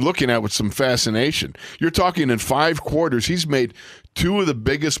got to be looking at with some fascination. You're talking in 5 quarters, he's made 2 of the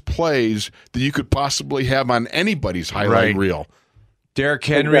biggest plays that you could possibly have on anybody's highlight reel. Derrick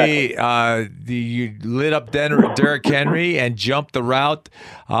Henry, you lit up Derrick Henry and jumped the route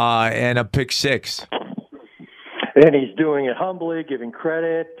and a pick 6. And he's doing it humbly, giving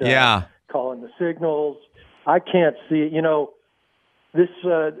credit, calling the signals. I can't see it. This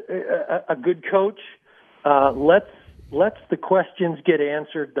a good coach lets the questions get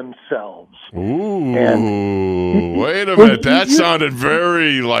answered themselves. Ooh, wait a minute. That sounded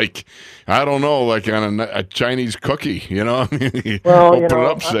very like, I don't know, like on a Chinese cookie, Well, open it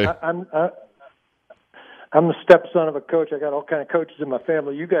up, say. I'm the stepson of a coach. I got all kind of coaches in my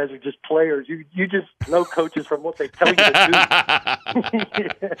family. You guys are just players. You just know coaches from what they tell you to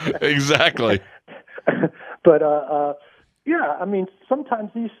do. Exactly. But yeah, I mean, sometimes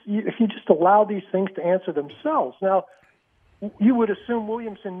if you just allow these things to answer themselves. Now, you would assume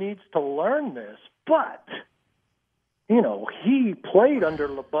Williamson needs to learn this, but he played under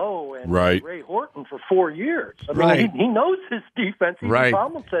LeBeau and Ray Horton for 4 years. I mean, he knows his defense. Even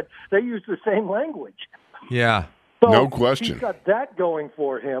Tomlin said they use the same language. Yeah. So no question. He's got that going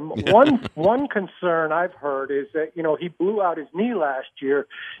for him. One concern I've heard is that he blew out his knee last year,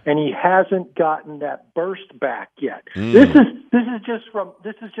 and he hasn't gotten that burst back yet. This is just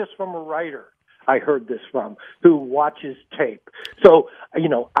from a writer I heard this from who watches tape. So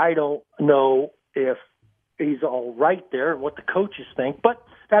I don't know if he's all right there and what the coaches think, but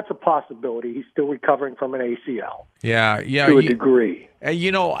that's a possibility. He's still recovering from an ACL. Yeah, to a degree. The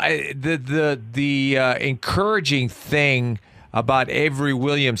encouraging thing about Avery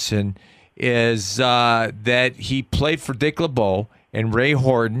Williamson is that he played for Dick LeBeau and Ray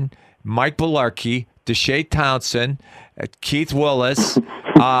Horton, Mike Mularkey, Deshae Townsend, Keith Willis,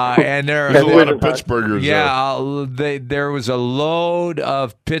 and there's a lot of Pittsburghers. Yeah, there was a load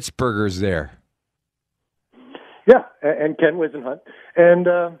of Pittsburghers there. Yeah, and Ken Wisenhunt, and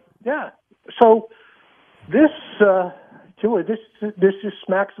so this just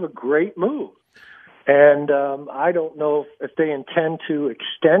smacks of a great move, and I don't know if they intend to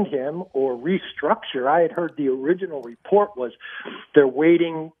extend him or restructure. I had heard the original report was they're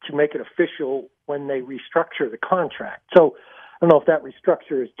waiting to make it official when they restructure the contract. So I don't know if that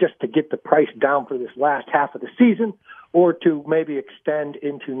restructure is just to get the price down for this last half of the season, or to maybe extend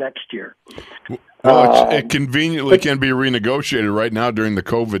into next year. Well, it conveniently can be renegotiated right now during the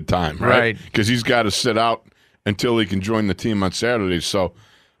COVID time, right? Because he's got to sit out until he can join the team on Saturdays. So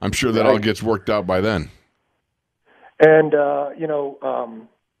I'm sure that all gets worked out by then. And,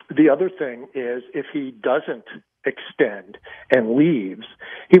 the other thing is if he doesn't extend and leaves,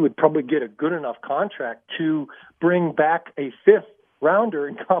 he would probably get a good enough contract to bring back a 5th rounder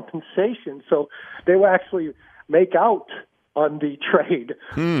in compensation. So they will actually make out on the trade.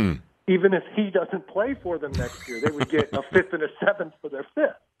 Even if he doesn't play for them next year, they would get a 5th and a 7th for their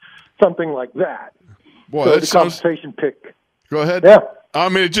 5th, something like that. Boy, so that the sounds... compensation pick. Go ahead. Yeah. I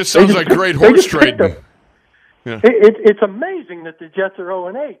mean, it just sounds like great horse trading. Yeah. It's amazing that the Jets are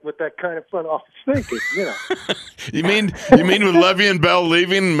 0-8 with that kind of front office thinking. You mean with Le'Veon Bell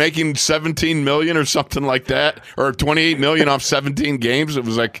leaving, making $17 million or something like that, or $28 million off 17 games? It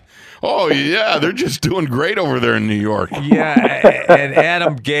was like, oh yeah, they're just doing great over there in New York. Yeah, and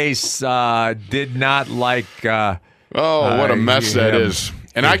Adam Gase did not like. What a mess that is.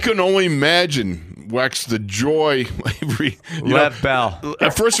 And I can only imagine, Wex, the joy. Lev Bell.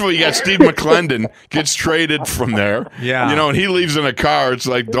 First of all, you got Steve McClendon gets traded from there. Yeah. And he leaves in a car. It's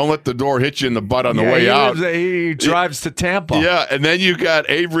like, don't let the door hit you in the butt on the way out. He drives to Tampa. Yeah, and then you got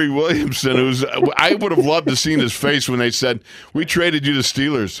Avery Williamson, who's I would have loved to seen his face when they said, we traded you to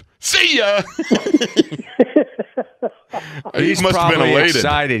Steelers. See ya! He's must have been probably elated.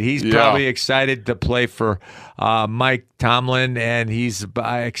 excited. He's probably excited to play for Mike Tomlin, and he's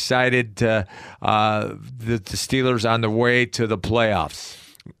excited to the Steelers on the way to the playoffs.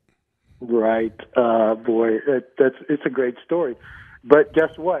 Right. Boy, it's a great story. But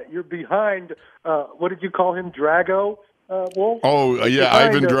guess what? You're behind, what did you call him, Drago, Wolf? Oh, yeah,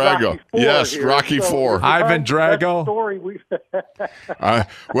 Ivan Drago. Yes, Rocky IV. Ivan Drago. Story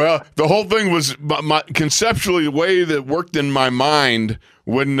well, the whole thing was conceptually the way that worked in my mind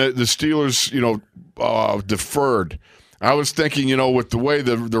when the Steelers, deferred. I was thinking, with the way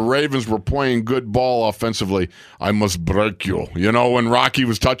the Ravens were playing good ball offensively, I must break you. When Rocky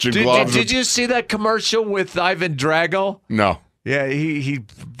was touching gloves. Did you see that commercial with Ivan Drago? No. Yeah, he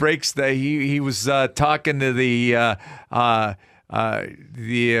breaks the. He was talking to one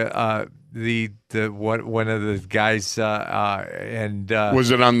of the guys and was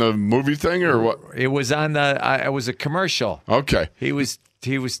it on the movie thing or what? It was on the. It was a commercial. Okay. He was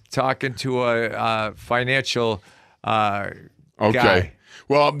talking to a financial okay. guy.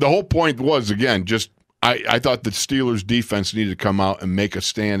 Well, the whole point was again just. I thought the Steelers defense needed to come out and make a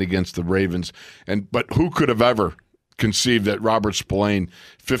stand against the Ravens, but who could have ever conceived that Robert Spillane,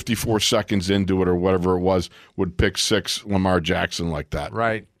 54 seconds into it or whatever it was, would pick six Lamar Jackson like that?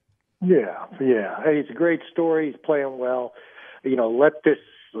 Right. Yeah. Hey, it's a great story. He's playing well. Let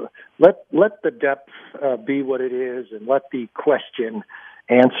the depth be what it is, and let the question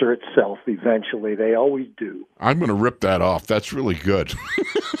answer itself eventually. They always do. I'm going to rip that off. That's really good.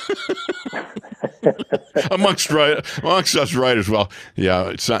 amongst us writers, well,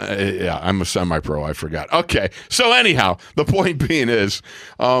 yeah, I'm a semi-pro. I forgot. Okay, so anyhow, the point being is,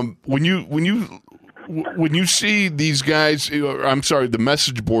 when you see these guys, the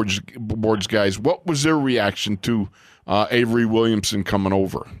message boards guys, what was their reaction to Avery Williamson coming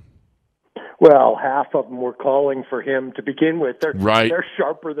over? Well, half of them were calling for him to begin with. They're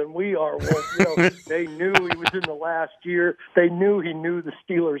sharper than we are. Well, they knew he was in the last year. They knew he knew the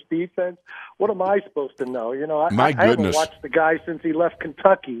Steelers' defense. What am I supposed to know? I haven't watched the guy since he left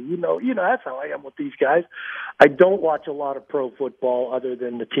Kentucky. That's how I am with these guys. I don't watch a lot of pro football other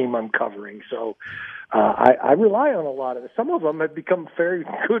than the team I'm covering. So I rely on a lot of it. Some of them have become very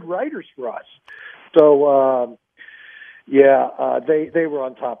good writers for us. So, they were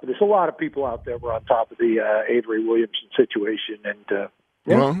on top of this. A lot of people out there were on top of the Avery Williamson situation, and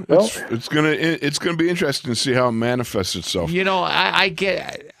it's gonna be interesting to see how it manifests itself.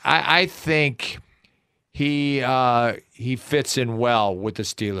 I think he fits in well with the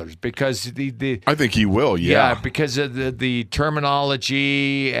Steelers because I think he will. Yeah, because of the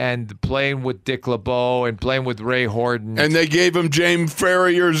terminology and playing with Dick LeBeau and playing with Ray Horton, and they gave him James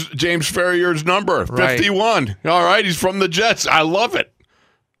Ferrier's number 51. All right, he's from the Jets. I love it.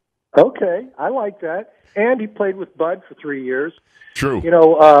 Okay, I like that. And he played with Bud for 3 years. True.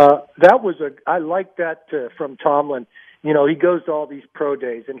 I like that from Tomlin. He goes to all these pro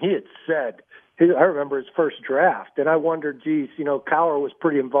days, and he had said. I remember his first draft, and I wondered, geez, Cowher was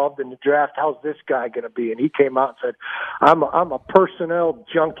pretty involved in the draft. How's this guy going to be? And he came out and said, I'm a personnel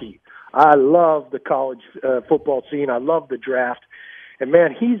junkie. I love the college football scene. I love the draft. And,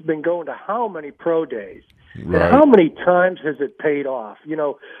 man, he's been going to how many pro days? Right. And how many times has it paid off?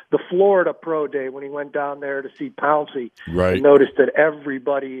 The Florida pro day when he went down there to see Pouncey, right. and noticed that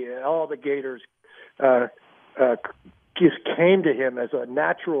everybody, all the Gators, just came to him as a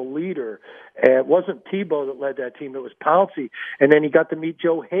natural leader. And it wasn't Tebow that led that team; it was Pouncey. And then he got to meet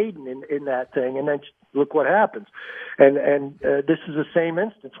Joe Hayden in that thing. And then look what happens. And this is the same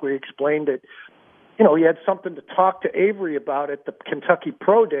instance where he explained that, he had something to talk to Avery about at the Kentucky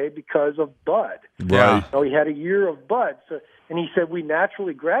Pro Day because of Bud. Right. So he had a year of Bud. And he said we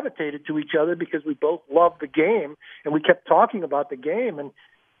naturally gravitated to each other because we both loved the game, and we kept talking about the game. And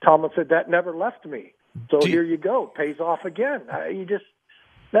Tomlin said that never left me. So here you go, pays off again.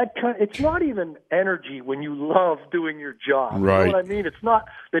 It's not even energy when you love doing your job. Right. You know what I mean? It's not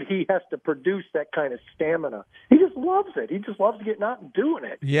that he has to produce that kind of stamina. He just loves it. He just loves getting out and doing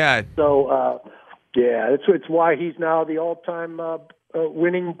it. Yeah. So, it's why he's now the all-time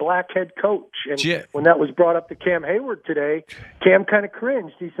winning black head coach. And when that was brought up to Cam Hayward today, Cam kind of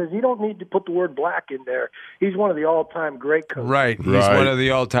cringed. He says, you don't need to put the word black in there. He's one of the all-time great coaches. Right. He's one of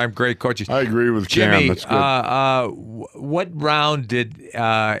the all-time great coaches. I agree with Jimmy, Cam. That's good. What round did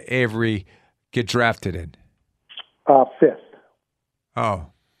Avery get drafted in? Fifth. Oh.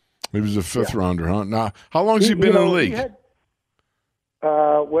 He was a fifth rounder, huh? Now, how long has he been in the league?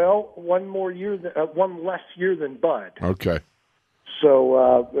 One less year than Bud. Okay. So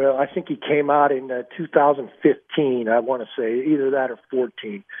I think he came out in 2015, I want to say, either that or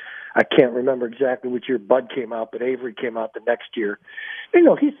 14. I can't remember exactly which year Bud came out, but Avery came out the next year.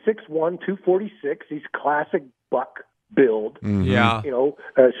 He's 6'1", 246. He's classic Buck build. Mm-hmm. Yeah.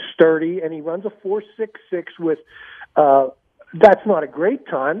 Sturdy, and he runs a 4.66 with That's not a great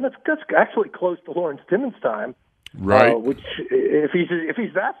time. That's actually close to Lawrence Timmons' time. Right. Which, if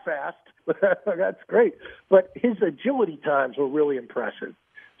he's that fast, that's great. But his agility times were really impressive.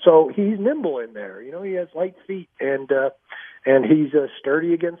 So he's nimble in there. You know, he has light feet, and he's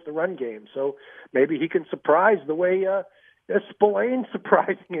sturdy against the run game. So maybe he can surprise the way Spillane's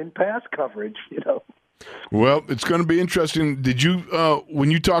surprising in pass coverage. You know. Well, it's going to be interesting. Did you,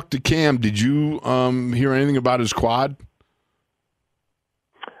 when you talked to Cam, did you hear anything about his quad?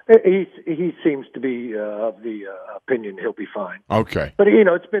 He seems to be of the opinion he'll be fine. Okay. But, you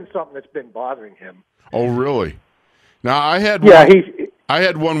know, it's been something that's been bothering him. Oh, really? Now, I had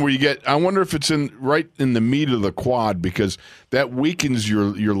one where you get, I wonder if it's right in the meat of the quad, because that weakens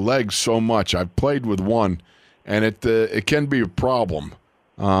your legs so much. I've played with one, and it can be a problem.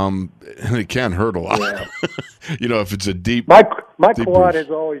 And it can hurt a lot. Yeah. You know, if it's a deep. My deep quad bruise.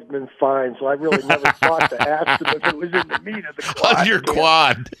 has always been fine, so I really never thought to ask him if it was in the meat of the quad. How's your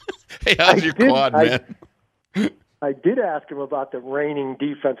quad? Hey, how's your quad, man? I did ask him about the reigning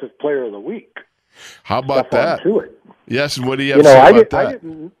defensive player of the week. How about that? To it. Yes, and what do you have to say about that? I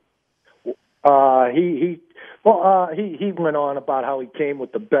didn't. He went on about how he came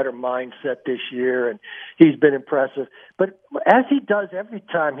with the better mindset this year, and he's been impressive. But as he does every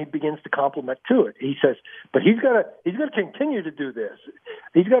time, he begins to compliment to it. He says, "But he's got to continue to do this.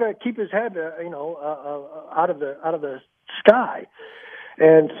 He's got to keep his head, out of the sky."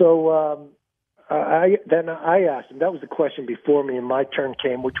 And so I asked him. That was the question before me, and my turn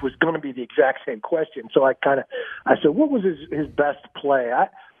came, which was going to be the exact same question. So I said, "What was his best play?"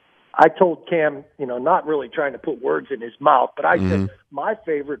 I told Cam, not really trying to put words in his mouth, but I said my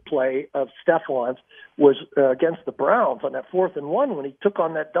favorite play of Stefan's was against the Browns on that 4th and 1 when he took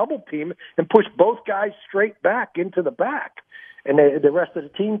on that double team and pushed both guys straight back into the back. And the rest of the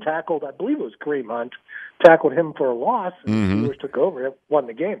team tackled, I believe it was Kareem Hunt, tackled him for a loss, and the Steelers took over and won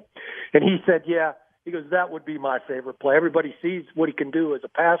the game. And he said, he goes, that would be my favorite play. Everybody sees what he can do as a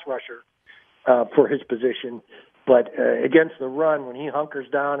pass rusher for his position. But against the run, when he hunkers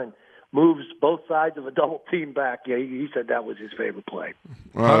down and moves both sides of a double team back, he said that was his favorite play.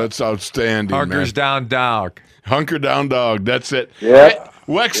 Well, that's outstanding, Hunkers down, dog. Hunker down, dog. That's it. Yeah. Hey,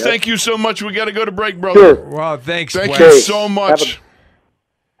 Wex, thank you so much. We got to go to break, brother. Sure. Well, thanks, Thank Wex. you so much.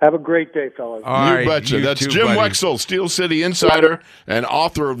 Have a great day, fellas. All right, you betcha. That's too, Jim buddy. Wexell, Steel City Insider and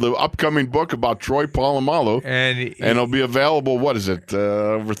author of the upcoming book about Troy Polamalu. And it'll be available, what is it,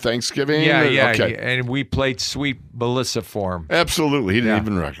 over Thanksgiving? Yeah. Okay. And we played Sweet Melissa for him. Absolutely. He didn't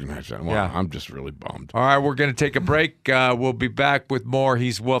even recognize that. Well, Yeah. I'm just really bummed. All right, we're going to take a break. We'll be back with more.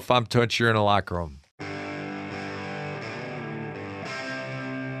 He's Wolf. I'm Tunch. You're in the locker room.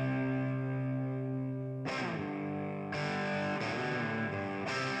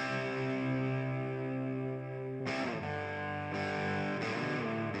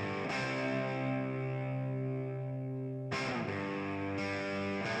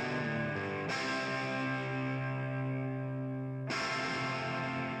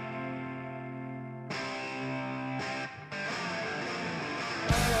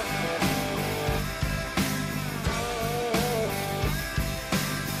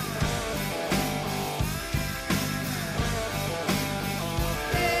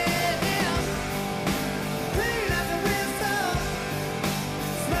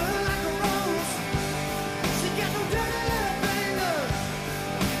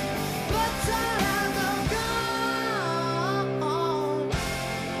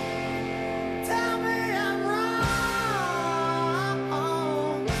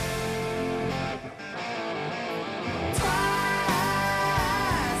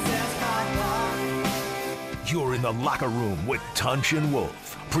 You're in the locker room with Tunch and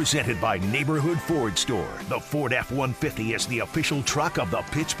Wolf. Presented by Neighborhood Ford Store. The Ford F-150 is the official truck of the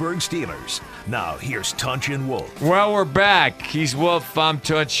Pittsburgh Steelers. Now, here's Tunch and Wolf. Well, we're back. He's Wolf. I'm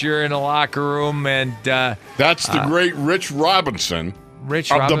Tunch. You're in the locker room. And that's the great Rich Robinson.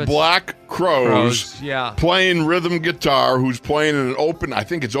 Of the Black Crows, yeah, playing rhythm guitar, who's playing in an open, I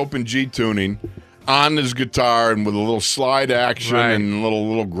think it's open G tuning, on his guitar and with a little slide action and a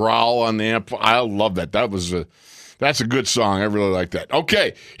little growl on the amp. I love that. That's a good song. I really like that.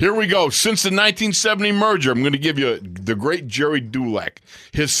 Okay, here we go. Since the 1970 merger, I'm going to give you the great Jerry Dulac,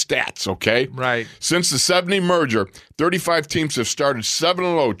 his stats, okay? Right. Since the 70 merger, 35 teams have started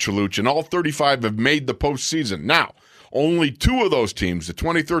 7-0, Chaluch, and all 35 have made the postseason. Now, only 2 of those teams, the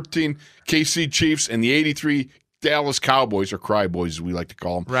 2013 KC Chiefs and the 83 Dallas Cowboys, or Cry Boys as we like to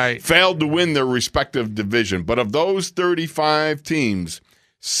call them, failed to win their respective division. But of those 35 teams,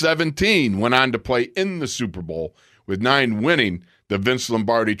 17 went on to play in the Super Bowl, with 9 winning the Vince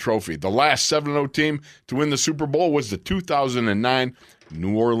Lombardi Trophy. The last 7-0 team to win the Super Bowl was the 2009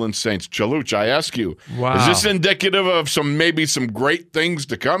 New Orleans Saints. Chaluch, I ask you, is this indicative of maybe some great things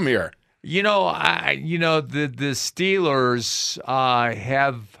to come here? The Steelers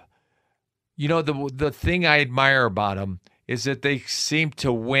have, the thing I admire about them is that they seem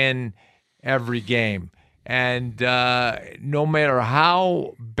to win every game. And no matter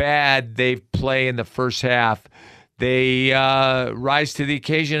how bad they play in the first half, they rise to the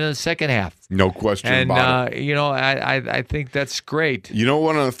occasion in the second half. No question about it. I think that's great.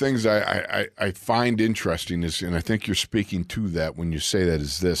 One of the things I find interesting is, and I think you're speaking to that when you say that,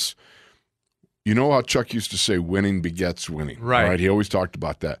 is this. You know how Chuck used to say winning begets winning, right? He always talked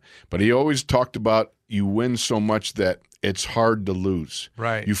about that. But he always talked about you win so much that it's hard to lose.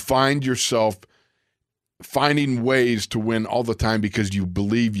 Right. You find yourself finding ways to win all the time because you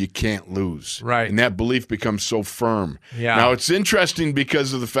believe you can't lose. Right. And that belief becomes so firm. Yeah. Now, it's interesting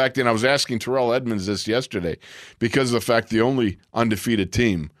because of the fact, and I was asking Terrell Edmonds this yesterday, because of the fact the only undefeated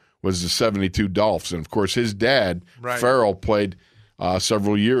team was the 72 Dolphins. And, of course, his dad, Farrell, played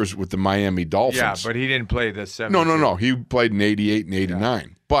several years with the Miami Dolphins. Yeah, but he didn't play the 72. No. He played in 88 and 89. Yeah.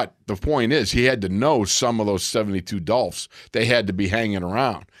 But the point is, he had to know some of those 72 Dolphins. They had to be hanging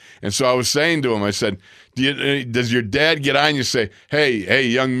around. And so I was saying to him, I said, does your dad get on you and say, hey,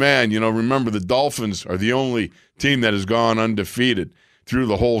 young man, remember the Dolphins are the only team that has gone undefeated through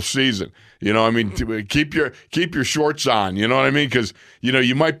the whole season. Keep your shorts on, you know what I mean? Because,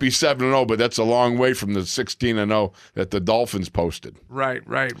 you might be 7-0, but that's a long way from the 16-0 that the Dolphins posted. Right.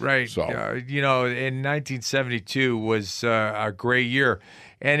 So, in 1972 was a great year.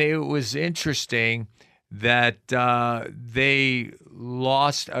 And it was interesting that they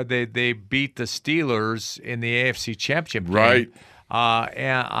lost, they beat the Steelers in the AFC Championship game. Right.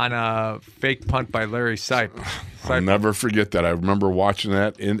 On a fake punt by Larry Seip. I'll never forget that. I remember watching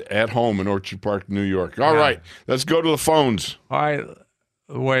that at home in Orchard Park, New York. All right, let's go to the phones. All right.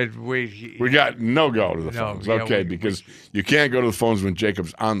 Wait. We got no go to the phones. Okay, because you can't go to the phones when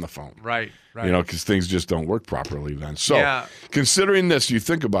Jacob's on the phone. Right. Because things just don't work properly then. So, considering this, you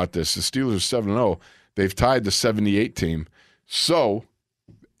think about this, the Steelers 7-0, they've tied the 78 team. So,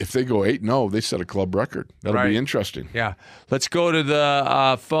 if they go 8-0, they set a club record. That'll be interesting. Yeah. Let's go to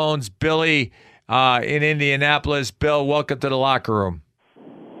the phones. Billy in Indianapolis. Bill, welcome to the locker room.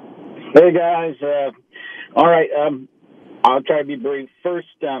 Hey, guys. All right. I'll try to be brief. First,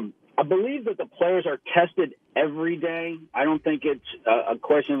 I believe that the players are tested every day. I don't think it's a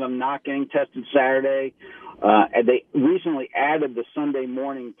question of them not getting tested Saturday. And they recently added the Sunday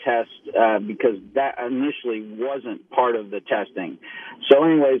morning test because that initially wasn't part of the testing. So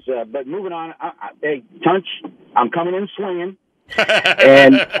anyways, but moving on, hey, Tunch, I'm coming in swinging.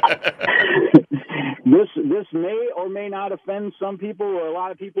 And this may or may not offend some people or a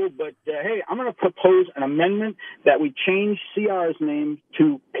lot of people, but hey, I'm going to propose an amendment that we change CR's name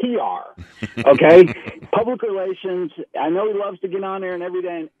to PR. Okay, public relations. I know he loves to get on there and every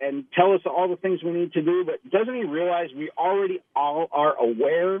day and tell us all the things we need to do, but doesn't he realize we already all are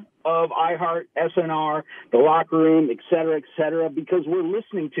aware of iHeart, SNR, the locker room, et cetera, because we're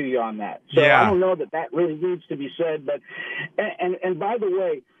listening to you on that. So I don't know that really needs to be said, but and by the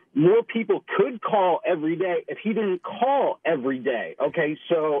way, more people could call every day if he didn't call every day. Okay,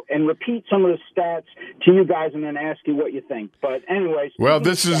 so, and repeat some of the stats to you guys and then ask you what you think. But anyways. Well,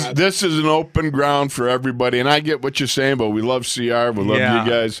 this is an open ground for everybody, and I get what you're saying, but we love CR. We love you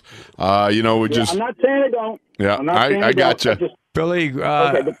guys. We just. I'm not saying I don't. Yeah, I got you. Billy.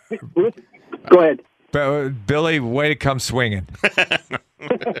 Go ahead. Billy, way to come swinging.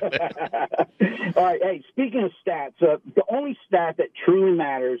 All right. Hey, speaking of stats, the only stat that truly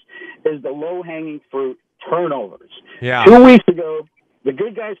matters is the low-hanging fruit, turnovers. Yeah. 2 weeks ago, the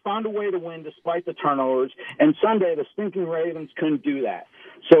good guys found a way to win despite the turnovers, and Sunday the stinking Ravens couldn't do that.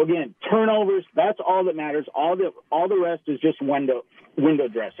 So again, turnovers, that's all that matters. All the rest is just window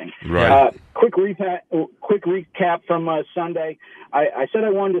dressing. Right. Quick recap from Sunday. I said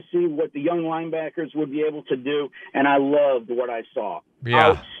I wanted to see what the young linebackers would be able to do, and I loved what I saw. Yeah.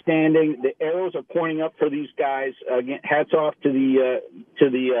 Outstanding. The arrows are pointing up for these guys. Again, hats off to the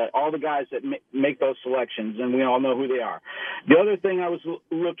all the guys that make those selections, and we all know who they are. The other thing I was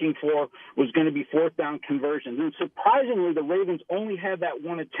looking for was going to be fourth down conversions, and surprisingly, the Ravens only had that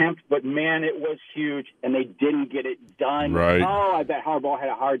one attempt, but man, it was huge, and they didn't get it done. Right. Oh, I bet Harbaugh had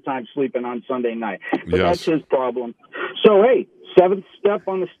a hard time sleeping on Sunday night, but that's his problem. So hey, seventh step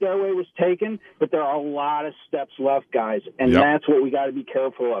on the stairway was taken, but there are a lot of steps left, guys, and that's what we got to be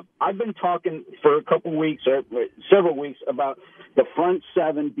careful of. I've been talking for a couple weeks or several weeks about the front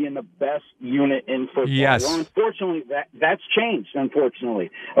seven being the best unit in football. Yes. Well, unfortunately, that's changed, unfortunately.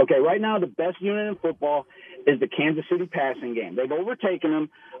 Okay, right now the best unit in football is the Kansas City passing game. They've overtaken them.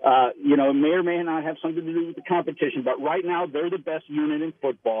 It may or may not have something to do with the competition, but right now they're the best unit in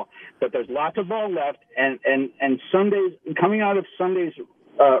football. But there's lots of ball left, and Sundays, coming out of Sunday's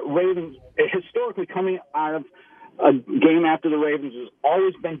Ravens, historically coming out of a game after the Ravens has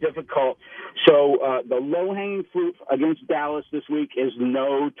always been difficult. So the low-hanging fruit against Dallas this week is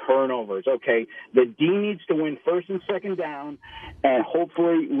no turnovers. Okay, the D needs to win first and second down, and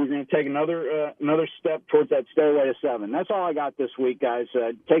hopefully we're going to take another step towards that stairway to 7. That's all I got this week, guys.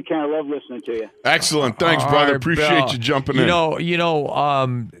 Take care. I love listening to you. Excellent. Thanks, brother. Appreciate you jumping in.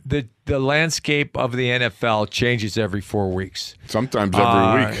 The landscape of the NFL changes every 4 weeks. Sometimes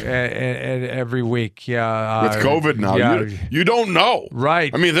every week. And every week, yeah. With COVID now, you don't know.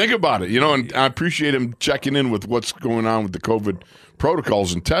 Right. I mean, think about it. And I appreciate him checking in with what's going on with the COVID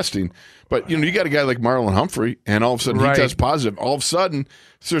protocols and testing. But, you got a guy like Marlon Humphrey, and all of a sudden he tests positive. All of a sudden,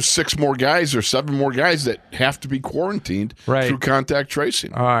 there's 6 more guys or 7 more guys that have to be quarantined through contact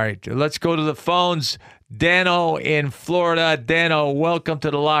tracing. All right. Let's go to the phones. Dano in Florida. Dano, welcome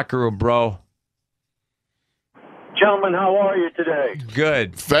to the locker room, bro. Gentlemen, how are you today?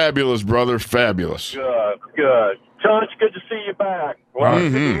 Good. Fabulous, brother. Fabulous. Good. Tunch, good to see you back. Well,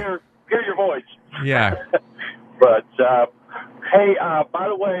 good to hear your voice. Yeah. But, hey, by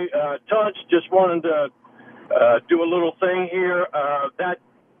the way, Tunch, just wanted to do a little thing here. That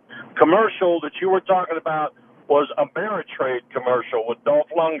commercial that you were talking about was a Ameritrade commercial with Dolph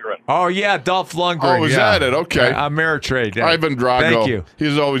Lundgren. Oh, yeah, Dolph Lundgren. Oh, is that it? Okay. Ameritrade. Yeah. Ivan Drago. Thank you.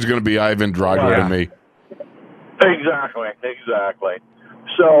 He's always going to be Ivan Drago to me. Exactly.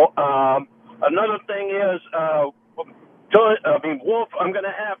 So, another thing is, Wolf, I'm going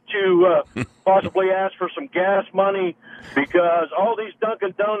to have to possibly ask for some gas money because all these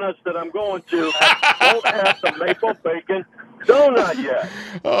Dunkin' Donuts that I'm going to don't have the maple bacon donut yet.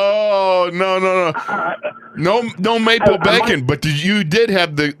 Oh, no. No maple bacon, but you did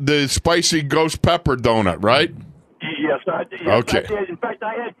have the spicy ghost pepper donut, right? Yes, I did. Okay. I did. In fact,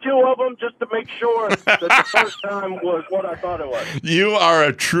 I had 2 of them just to make sure that the first time was what I thought it was. You are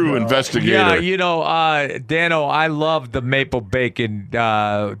a true investigator. Yeah, Dano, I love the maple bacon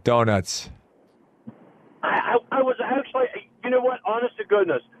donuts. I was actually, you know what, honest to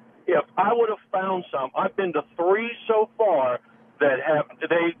goodness, if I would have found some, I've been to 3 so far that have,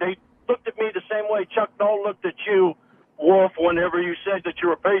 they looked at me the same way Chuck Noll looked at you, Wolf, whenever you said that you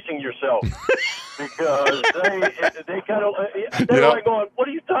were pacing yourself. Because they kind of, they're like going, what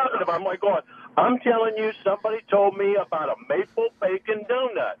are you talking about? I'm like going, I'm telling you, somebody told me about a maple bacon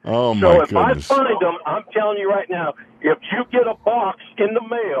donut. Oh, my goodness. So if I find them, I'm telling you right now, if you get a box in the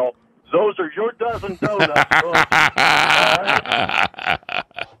mail, those are your dozen donuts.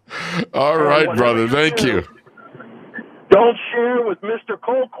 All right, brother. Thank you. Don't share with Mr.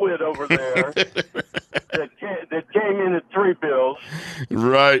 Colquitt over there that came in at 3 bills.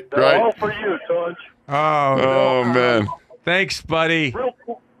 Right. They're all for you, Tunch. Oh, man. Thanks, buddy. Real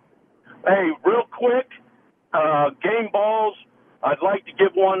quick, game balls. I'd like to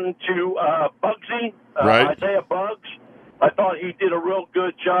give one to Bugsy, Isaiah Buggs. I thought he did a real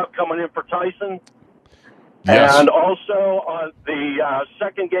good job coming in for Tyson. Yes. And also the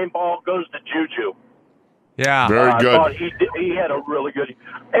second game ball goes to Juju. Yeah. Very good. I thought he had a really good.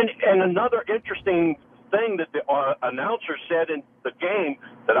 And another interesting thing that the announcer said in the game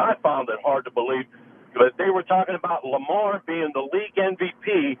that I found it hard to believe, but they were talking about Lamar being the league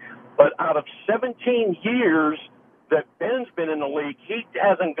MVP, but out of 17 years that Ben's been in the league, he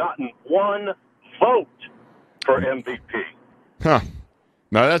hasn't gotten 1 vote for MVP. Huh.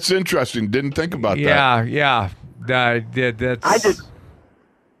 Now, that's interesting. Didn't think about that. Yeah. That's. I did.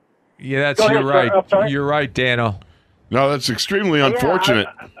 Yeah, Go ahead, right. sir. You're right, Dano. No, that's extremely unfortunate.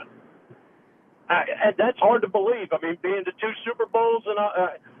 That's hard to believe. I mean, being to 2 Super Bowls and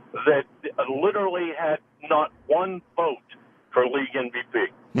that literally had not 1 vote for league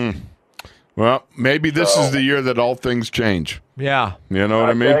MVP. Well, maybe this is the year that all things change. Yeah. You know what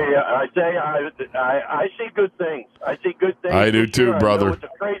I mean? I see good things. I do too, brother. I know it's a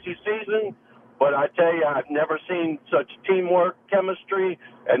crazy season, but I tell you, I've never seen such teamwork, chemistry,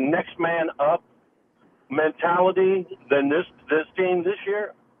 and next man up mentality than this team this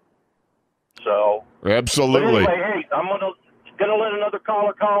year. So absolutely. But anyway, hey, I'm gonna let another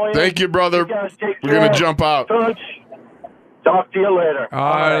caller call in. Thank you, brother. You guys take We're gonna jump out. Touch. Talk to you later.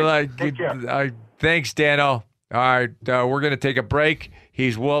 All right. Thanks, Dano. All right, we're going to take a break.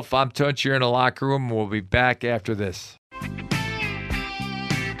 He's Wolf. I'm Tunch. You're in the locker room. We'll be back after this.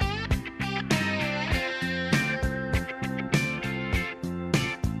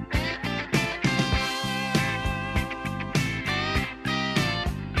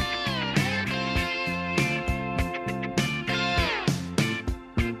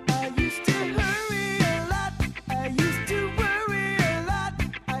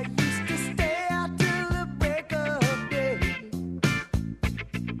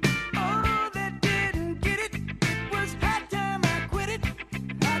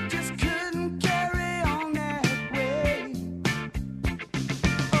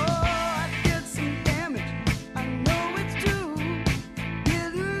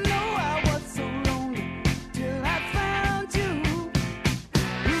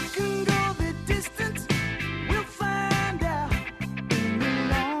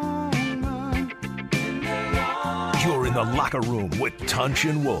 You're in the locker room with Tunch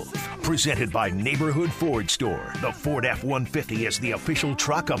and Wolf. Presented by Neighborhood Ford Store. The Ford F-150 is the official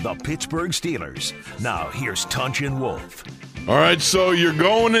truck of the Pittsburgh Steelers. Now, here's Tunch and Wolf. All right, so you're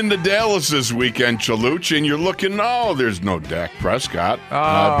going into Dallas this weekend, Chaluch, and you're looking, there's no Dak Prescott.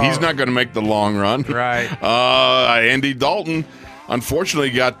 He's not going to make the long run. Right. Andy Dalton,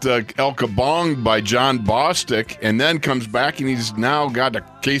 unfortunately, got El Kabonged by John Bostic, and then comes back, and he's now got a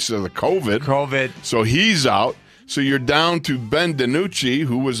case of the COVID. So he's out. So you're down to Ben DiNucci,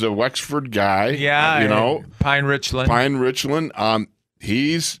 who was a Wexford guy. Yeah, Pine Richland.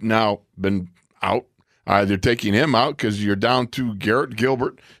 He's now been out. They're taking him out because you're down to Garrett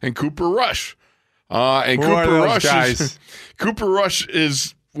Gilbert and Cooper Rush. And Who Cooper are those Rush guys? Cooper Rush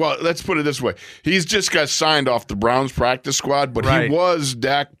is, well, let's put it this way. He's just got signed off the Browns practice squad, but he was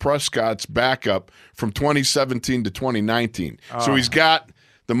Dak Prescott's backup from 2017 to 2019. So he's got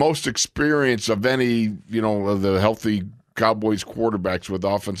the most experience of any, of the healthy Cowboys quarterbacks with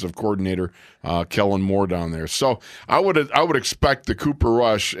offensive coordinator Kellen Moore down there. So I would expect the Cooper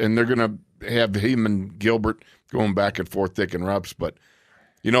Rush, and they're going to have him and Gilbert going back and forth taking reps. But,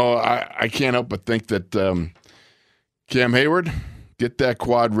 I can't help but think that Cam Hayward, get that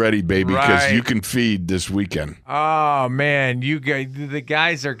quad ready, baby, because you can feed this weekend. Oh, man, the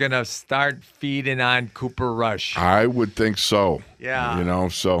guys are going to start feeding on Cooper Rush. I would think so. Yeah.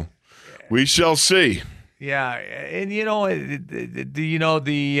 So we shall see. Yeah, and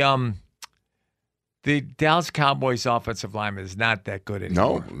the Dallas Cowboys offensive lineman is not that good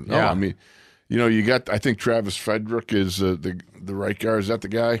anymore. No. I mean, you got. I think Travis Frederick is the right guard. Is that the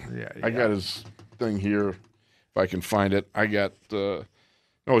guy? Yeah. I got his thing here, if I can find it. I got.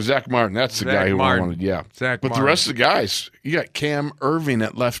 Zach Martin. That's the guy who I wanted. Yeah, Zach Martin. The rest of the guys, you got Cam Irving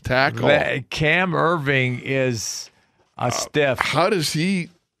at left tackle. Cam Irving is a stiff. How does he?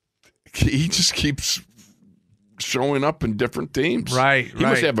 He just keeps showing up in different teams. Right. He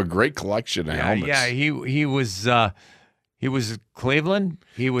must have a great collection of helmets. Yeah, he was Cleveland.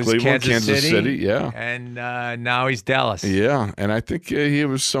 He was Kansas City. Yeah. And now he's Dallas. Yeah, and I think he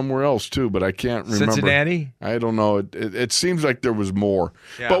was somewhere else too, but I can't remember. Cincinnati? I don't know. It seems like there was more,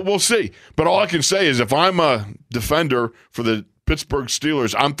 yeah. But we'll see. But all I can say is if I'm a defender for the Pittsburgh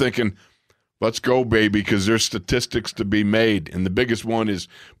Steelers, I'm thinking, let's go, baby, because there's statistics to be made. And the biggest one is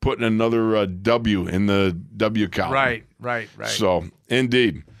putting another W in the W column. Right. So,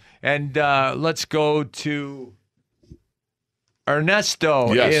 indeed. And let's go to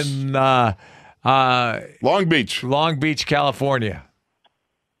Ernesto in Long Beach, California.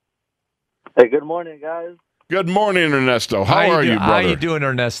 Hey, good morning, guys. Good morning, Ernesto. How are you, brother? How you doing,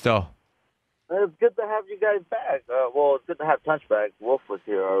 Ernesto? It's good to have you guys back. It's good to have Tunch back. Wolf was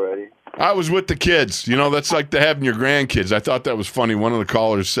here already. I was with the kids. That's like having your grandkids. I thought that was funny. One of the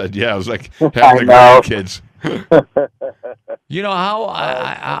callers said, "Yeah, it was like having the grandkids."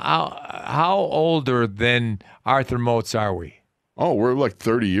 How older than Arthur Moats are we? Oh, we're like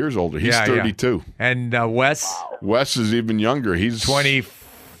 30 years older. He's 32. Yeah. And Wes? Wow. Wes is even younger. He's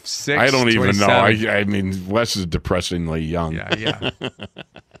 26. I don't even 27. know. I mean, Wes is depressingly young. Yeah.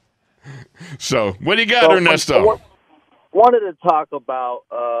 So, what do you got, Ernesto? Wanted to talk about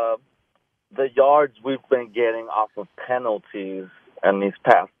the yards we've been getting off of penalties in these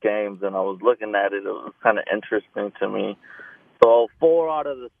past games, and I was looking at it. It was kind of interesting to me. So 4 out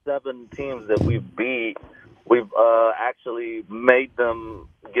of the 7 teams that we've beat, we've actually made them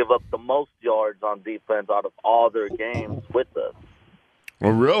give up the most yards on defense out of all their games with us.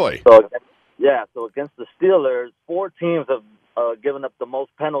 Well, really? So against the Steelers, 4 teams have given up the most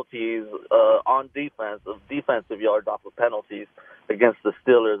penalties on defense, of defensive yards off of penalties against the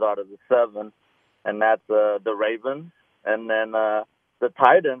Steelers out of the 7, and that's the Ravens, and then the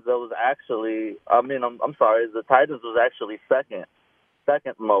Titans, that was actually, I'm sorry, the Titans was actually second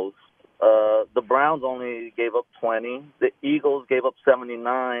most. The Browns only gave up 20. The Eagles gave up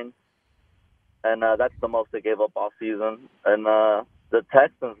 79, and that's the most they gave up all season. And the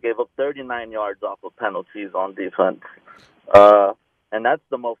Texans gave up 39 yards off of penalties on defense. And that's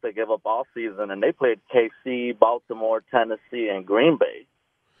the most they gave up all season. And they played KC, Baltimore, Tennessee, and Green Bay.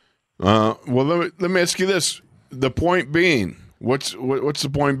 Well, let me ask you this. The point being, what's the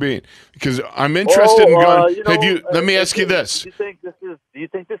point being? Because I'm interested in going. Let me ask you this. Do you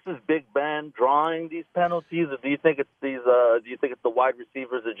think this is Big Ben drawing these penalties, or do you think it's these? Do you think it's the wide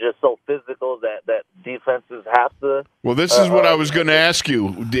receivers are just so physical that defenses have to? Well, this is what I was going to ask you.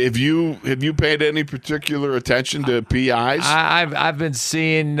 Have you paid any particular attention to PIs? I've been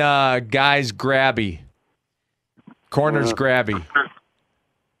seeing guys grabby, corners grabby.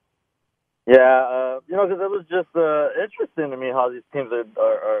 Yeah, because it was just interesting to me how these teams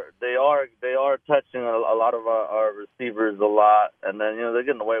are touching a lot of our receivers a lot, and then they're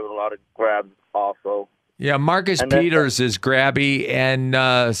getting away with a lot of grabs also. Yeah, Marcus Peters is grabby, and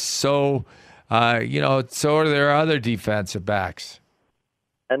so are their other defensive backs.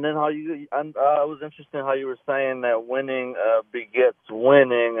 And then it was interesting how you were saying that winning begets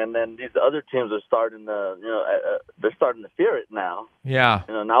winning, and then these other teams are starting to, they're starting to fear it now. Yeah.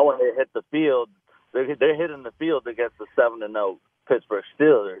 Now when they hit the field, they're hitting the field against the 7-0 Pittsburgh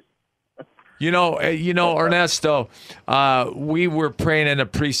Steelers. Ernesto, we were playing in a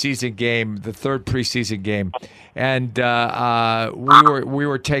preseason game, the third preseason game, and we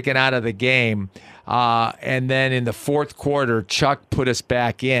were taken out of the game. And then in the fourth quarter, Chuck put us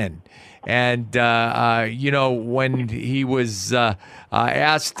back in. And, when he was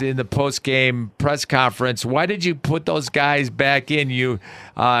asked in the post-game press conference, why did you put those guys back in?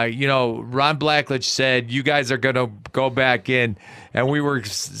 Ron Blackledge said, you guys are going to go back in. And we were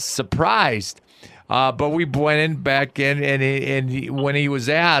surprised. But we went back in, and when he was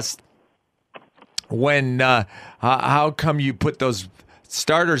asked, how come you put those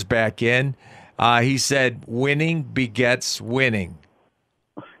starters back in, he said, winning begets winning.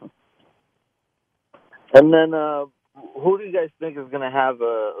 And then who do you guys think is going to have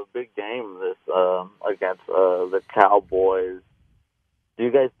a big game against the Cowboys? Do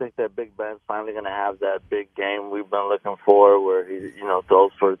you guys think that Big Ben's finally going to have that big game we've been looking for where he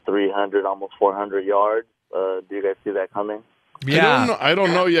throws for 300, almost 400 yards? Do you guys see that coming? Yeah. I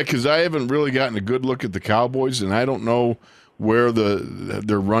don't know yet because I haven't really gotten a good look at the Cowboys, and I don't know where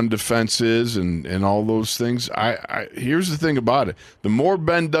their run defense is and all those things. Here's the thing about it. The more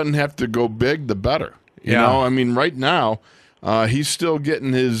Ben doesn't have to go big, the better. You know, I mean, right now, he's still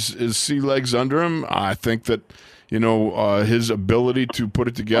getting his sea legs under him. I think that, his ability to put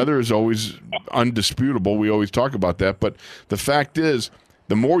it together is always undisputable. We always talk about that. But the fact is,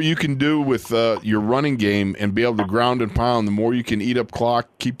 the more you can do with your running game and be able to ground and pound, the more you can eat up clock,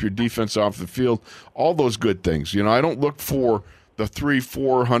 keep your defense off the field, all those good things. I don't look for the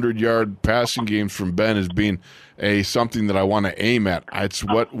 300-400 yard passing games from Ben as being something that I want to aim at. It's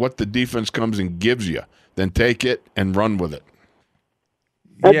what the defense comes and gives you. Then take it and run with it.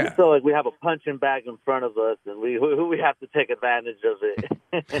 I just feel like we have a punching bag in front of us, and we have to take advantage of it.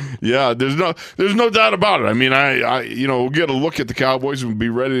 Yeah, there's no doubt about it. I mean, we'll get a look at the Cowboys and be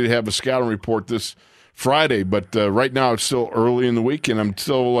ready to have a scouting report this Friday. But right now it's still early in the week, and I'm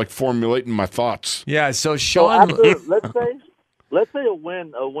still formulating my thoughts. Yeah. So Sean, let's say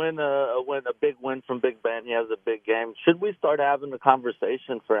a big win from Big Ben. He has a big game. Should we start having a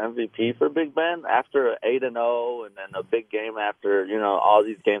conversation for MVP for Big Ben after 8-0 and then a big game after all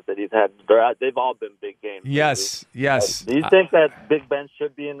these games that he's had? They've all been big games. Yes. Do you think that Big Ben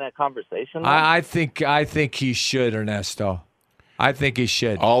should be in that conversation? I think he should, Ernesto. I think he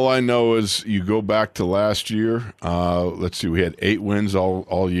should. All I know is you go back to last year. Let's see, we had 8 wins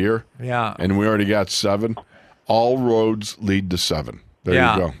all year. Yeah, and we already got 7. All roads lead to 7. There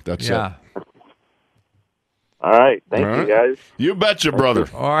you go. That's it. All right. Thank you, guys. You betcha, brother.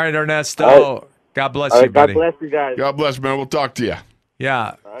 All right, Ernesto. God bless you, buddy. God bless you guys. God bless, man. We'll talk to you.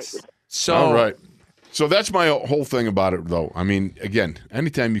 Yeah. All right. All right. So that's my whole thing about it, though. I mean, again,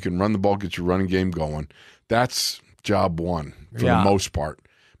 anytime you can run the ball, get your running game going, that's job one for the most part.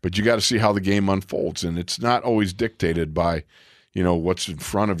 But you got to see how the game unfolds, and it's not always dictated by, what's in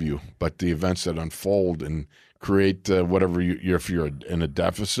front of you, but the events that unfold and create whatever if you're in a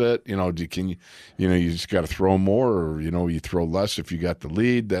deficit, you just got to throw more, or you throw less if you got the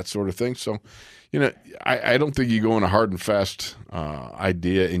lead, that sort of thing. So, I don't think you go in a hard and fast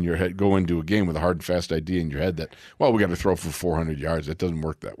idea in your head. Go into a game with a hard and fast idea in your head that, well, we got to throw for 400 yards. That doesn't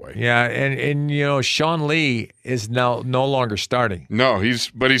work that way. Yeah, and Sean Lee is now no longer starting. No, he's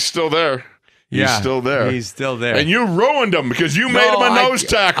still there. He's still there. He's still there. And you ruined him because you made him a nose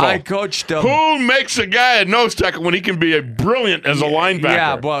tackle. I coached him. Who makes a guy a nose tackle when he can be brilliant as a linebacker?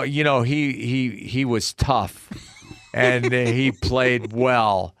 Yeah, well, he was tough, and he played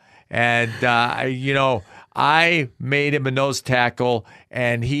well. And, I made him a nose tackle,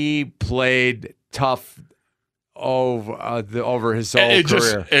 and he played tough over his whole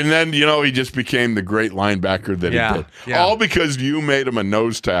career. And then, he just became the great linebacker that he did. Yeah. All because you made him a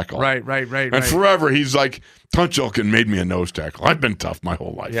nose tackle. Right. And forever, he's like, Tunch Ilkin made me a nose tackle. I've been tough my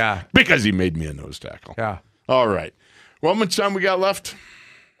whole life. Yeah. Because he made me a nose tackle. Yeah. All right. Well, how much time we got left?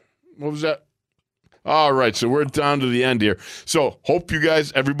 What was that? All right, so we're down to the end here. So hope you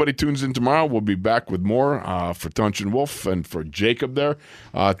guys, everybody tunes in tomorrow. We'll be back with more for Tunch and Wolf and for Jacob there.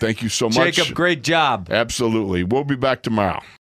 Thank you so much. Jacob, great job. Absolutely. We'll be back tomorrow.